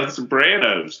funny on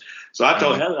Sopranos. So I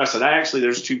told Heather, I said, actually,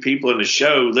 there's two people in the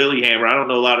show, Lilyhammer. I don't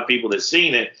know a lot of people that's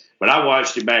seen it, but I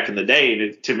watched it back in the day,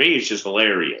 and to me, it's just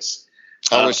hilarious.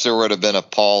 I wish there would have been a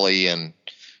Paulie and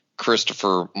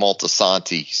Christopher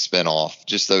Moltisanti spinoff,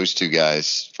 just those two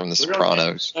guys from the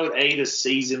Sopranos. Episode 8 of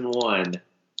season 1.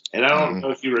 And I don't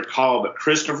know if you recall, but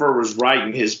Christopher was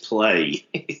writing his play.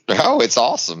 Oh, it's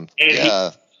awesome. And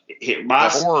the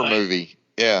horror movie.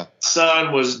 Yeah.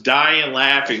 Son was dying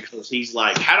laughing because he's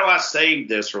like, how do I save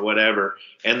this or whatever?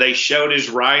 And they showed his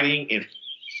writing, and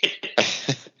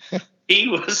he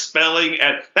was spelling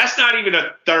that's not even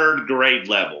a third grade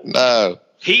level. No.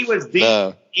 He was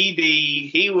ED. He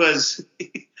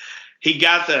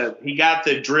got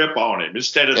the drip on him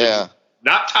instead of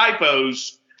not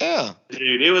typos. Yeah.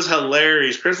 Dude, it was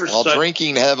hilarious. While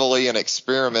drinking heavily and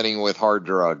experimenting with hard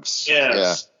drugs.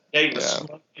 Yes. Yeah. He was a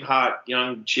smoking hot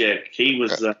young chick. He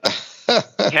was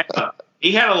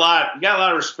he got a lot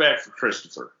of respect for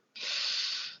Christopher.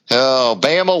 Oh,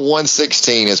 Bama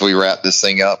 116 as we wrap this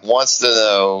thing up wants to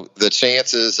know the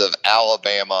chances of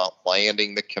Alabama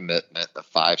landing the commitment, the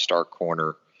 5-star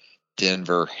corner,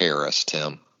 Denver Harris,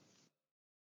 Tim.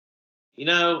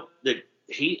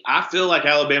 I feel like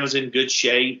Alabama's in good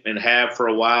shape and have for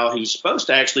a while. He's supposed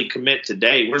to actually commit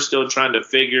today. We're still trying to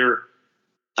figure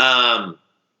out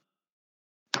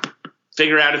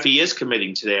if he is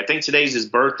committing today. I think today's his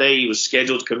birthday. He was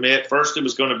scheduled to commit. First, it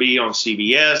was going to be on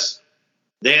CBS.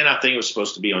 Then I think it was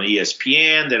supposed to be on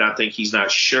ESPN. Then I think he's not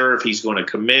sure if he's going to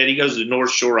commit. He goes to the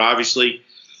North Shore, obviously.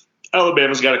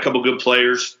 Alabama's got a couple good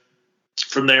players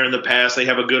from there in the past. They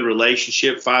have a good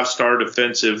relationship, 5-star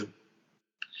defensive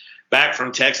back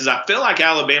from Texas. I feel like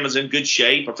Alabama's in good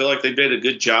shape. I feel like they did a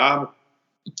good job.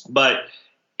 But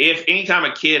if anytime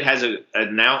a kid has an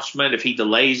announcement, if he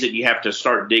delays it, you have to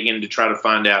start digging to try to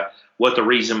find out what the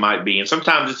reason might be. And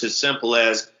sometimes it's as simple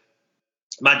as,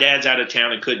 my dad's out of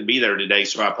town and couldn't be there today,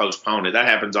 so I postponed it. That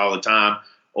happens all the time.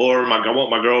 Or I want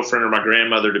my girlfriend or my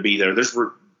grandmother to be there. There's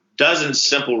dozens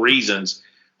simple reasons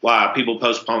why people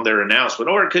postpone their announcement.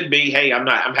 Or it could be, hey, I'm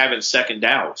having second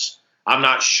doubts. I'm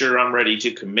not sure I'm ready to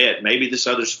commit. Maybe this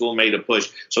other school made a push.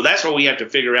 So that's what we have to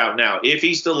figure out now. If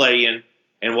he's delaying,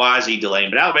 and why is he delaying?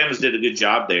 But Alabama's did a good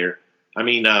job there. I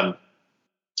mean, have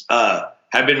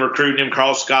been recruiting him.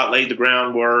 Carl Scott laid the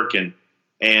groundwork, and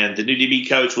the new DB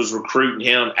coach was recruiting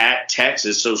him at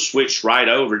Texas, so switched right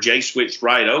over. Jay switched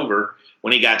right over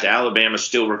when he got to Alabama,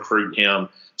 still recruiting him.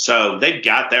 So they've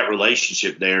got that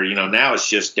relationship there. Now it's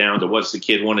just down to what's the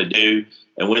kid want to do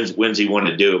and when's he want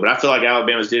to do it. But I feel like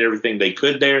Alabama's did everything they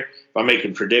could there. If I make a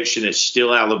prediction, it's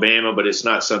still Alabama, but it's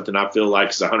not something I feel like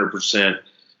is 100%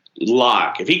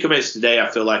 lock. If he commits today,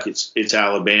 I feel like it's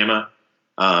Alabama.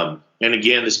 And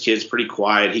again, this kid's pretty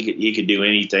quiet. He could do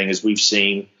anything, as we've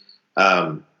seen.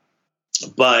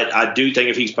 But I do think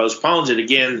if he postpones it,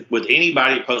 again, with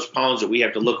anybody that postpones it, we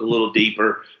have to look a little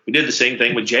deeper. We did the same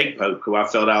thing with Jake Pope, who I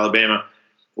felt Alabama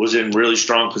was in really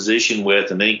strong position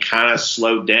with, and then he kind of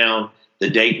slowed down the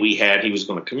date we had he was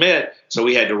going to commit, so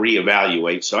we had to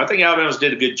reevaluate. So I think Alabama's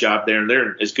did a good job there, and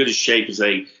they're in as good a shape as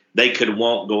they could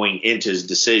want going into his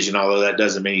decision, although that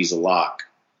doesn't mean he's a lock.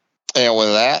 And with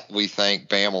that, we thank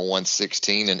Bama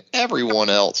 116 and everyone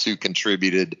else who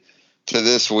contributed to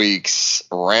this week's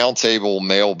Roundtable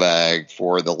Mailbag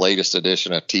for the latest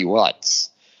edition of T. Watts.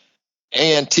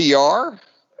 And TR,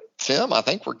 Tim, I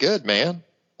think we're good, man.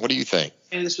 What do you think?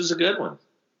 Hey, this was a good one.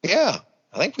 Yeah,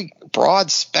 I think broad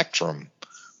spectrum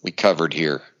we covered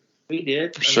here. We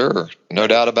did. For sure. No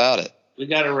doubt about it. We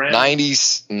got around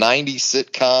 90s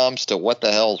sitcoms to what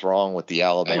the hell's wrong with the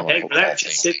Alabama football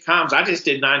team. Sitcoms. I just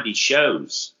did 90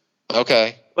 shows.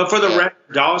 Okay. But for the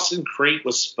record, Dawson Creek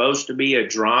was supposed to be a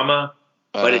drama,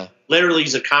 but it literally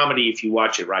is a comedy if you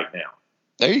watch it right now.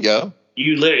 There you go.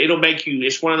 It'll make you.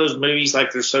 It's one of those movies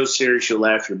like they're so serious you'll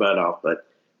laugh your butt off. But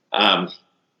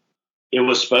it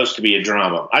was supposed to be a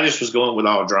drama. I just was going with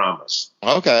all dramas.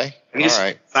 Okay. All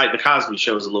right. Like the Cosby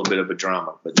Show is a little bit of a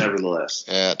drama, but nevertheless.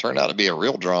 Yeah, it turned out to be a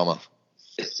real drama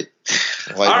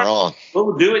later on.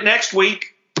 We'll do it next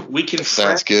week. We can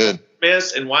sounds good.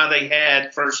 Miss and why they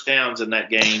had first downs in that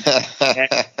game.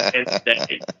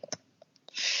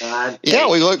 Yeah,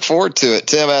 we look forward to it.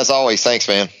 Tim, as always, thanks,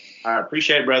 man. I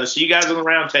appreciate it, brother. See you guys on the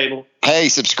round table. Hey,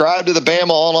 subscribe to the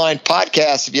Bama Online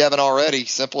Podcast if you haven't already.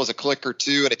 Simple as a click or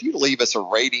two. And if you leave us a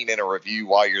rating and a review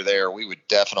while you're there, we would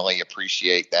definitely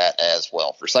appreciate that as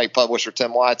well. For site publisher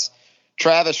Tim Watts,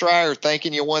 Travis Reier,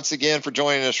 thanking you once again for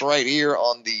joining us right here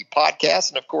on the podcast.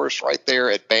 And, of course, right there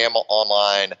at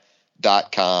BamaOnline.com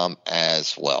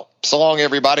as well. So long,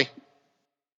 everybody.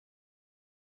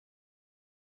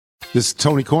 This is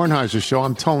Tony Kornheiser's show.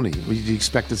 I'm Tony. You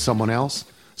expected someone else?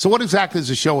 So what exactly is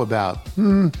the show about?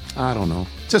 I don't know.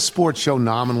 It's a sports show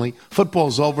nominally.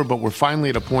 Football's over, but we're finally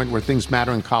at a point where things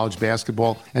matter in college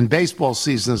basketball, and baseball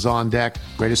season is on deck.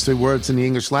 Greatest three words in the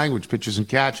English language, pitchers and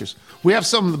catchers. We have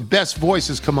some of the best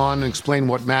voices come on and explain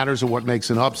what matters or what makes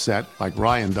an upset, like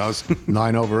Ryan does,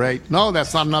 9/8. No,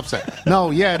 that's not an upset. No,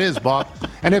 yeah, it is, Bob.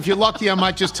 And if you're lucky, I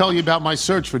might just tell you about my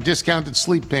search for discounted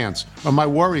sleep pants or my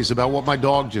worries about what my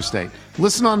dog just ate.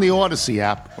 Listen on the Odyssey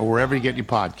app or wherever you get your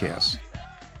podcasts.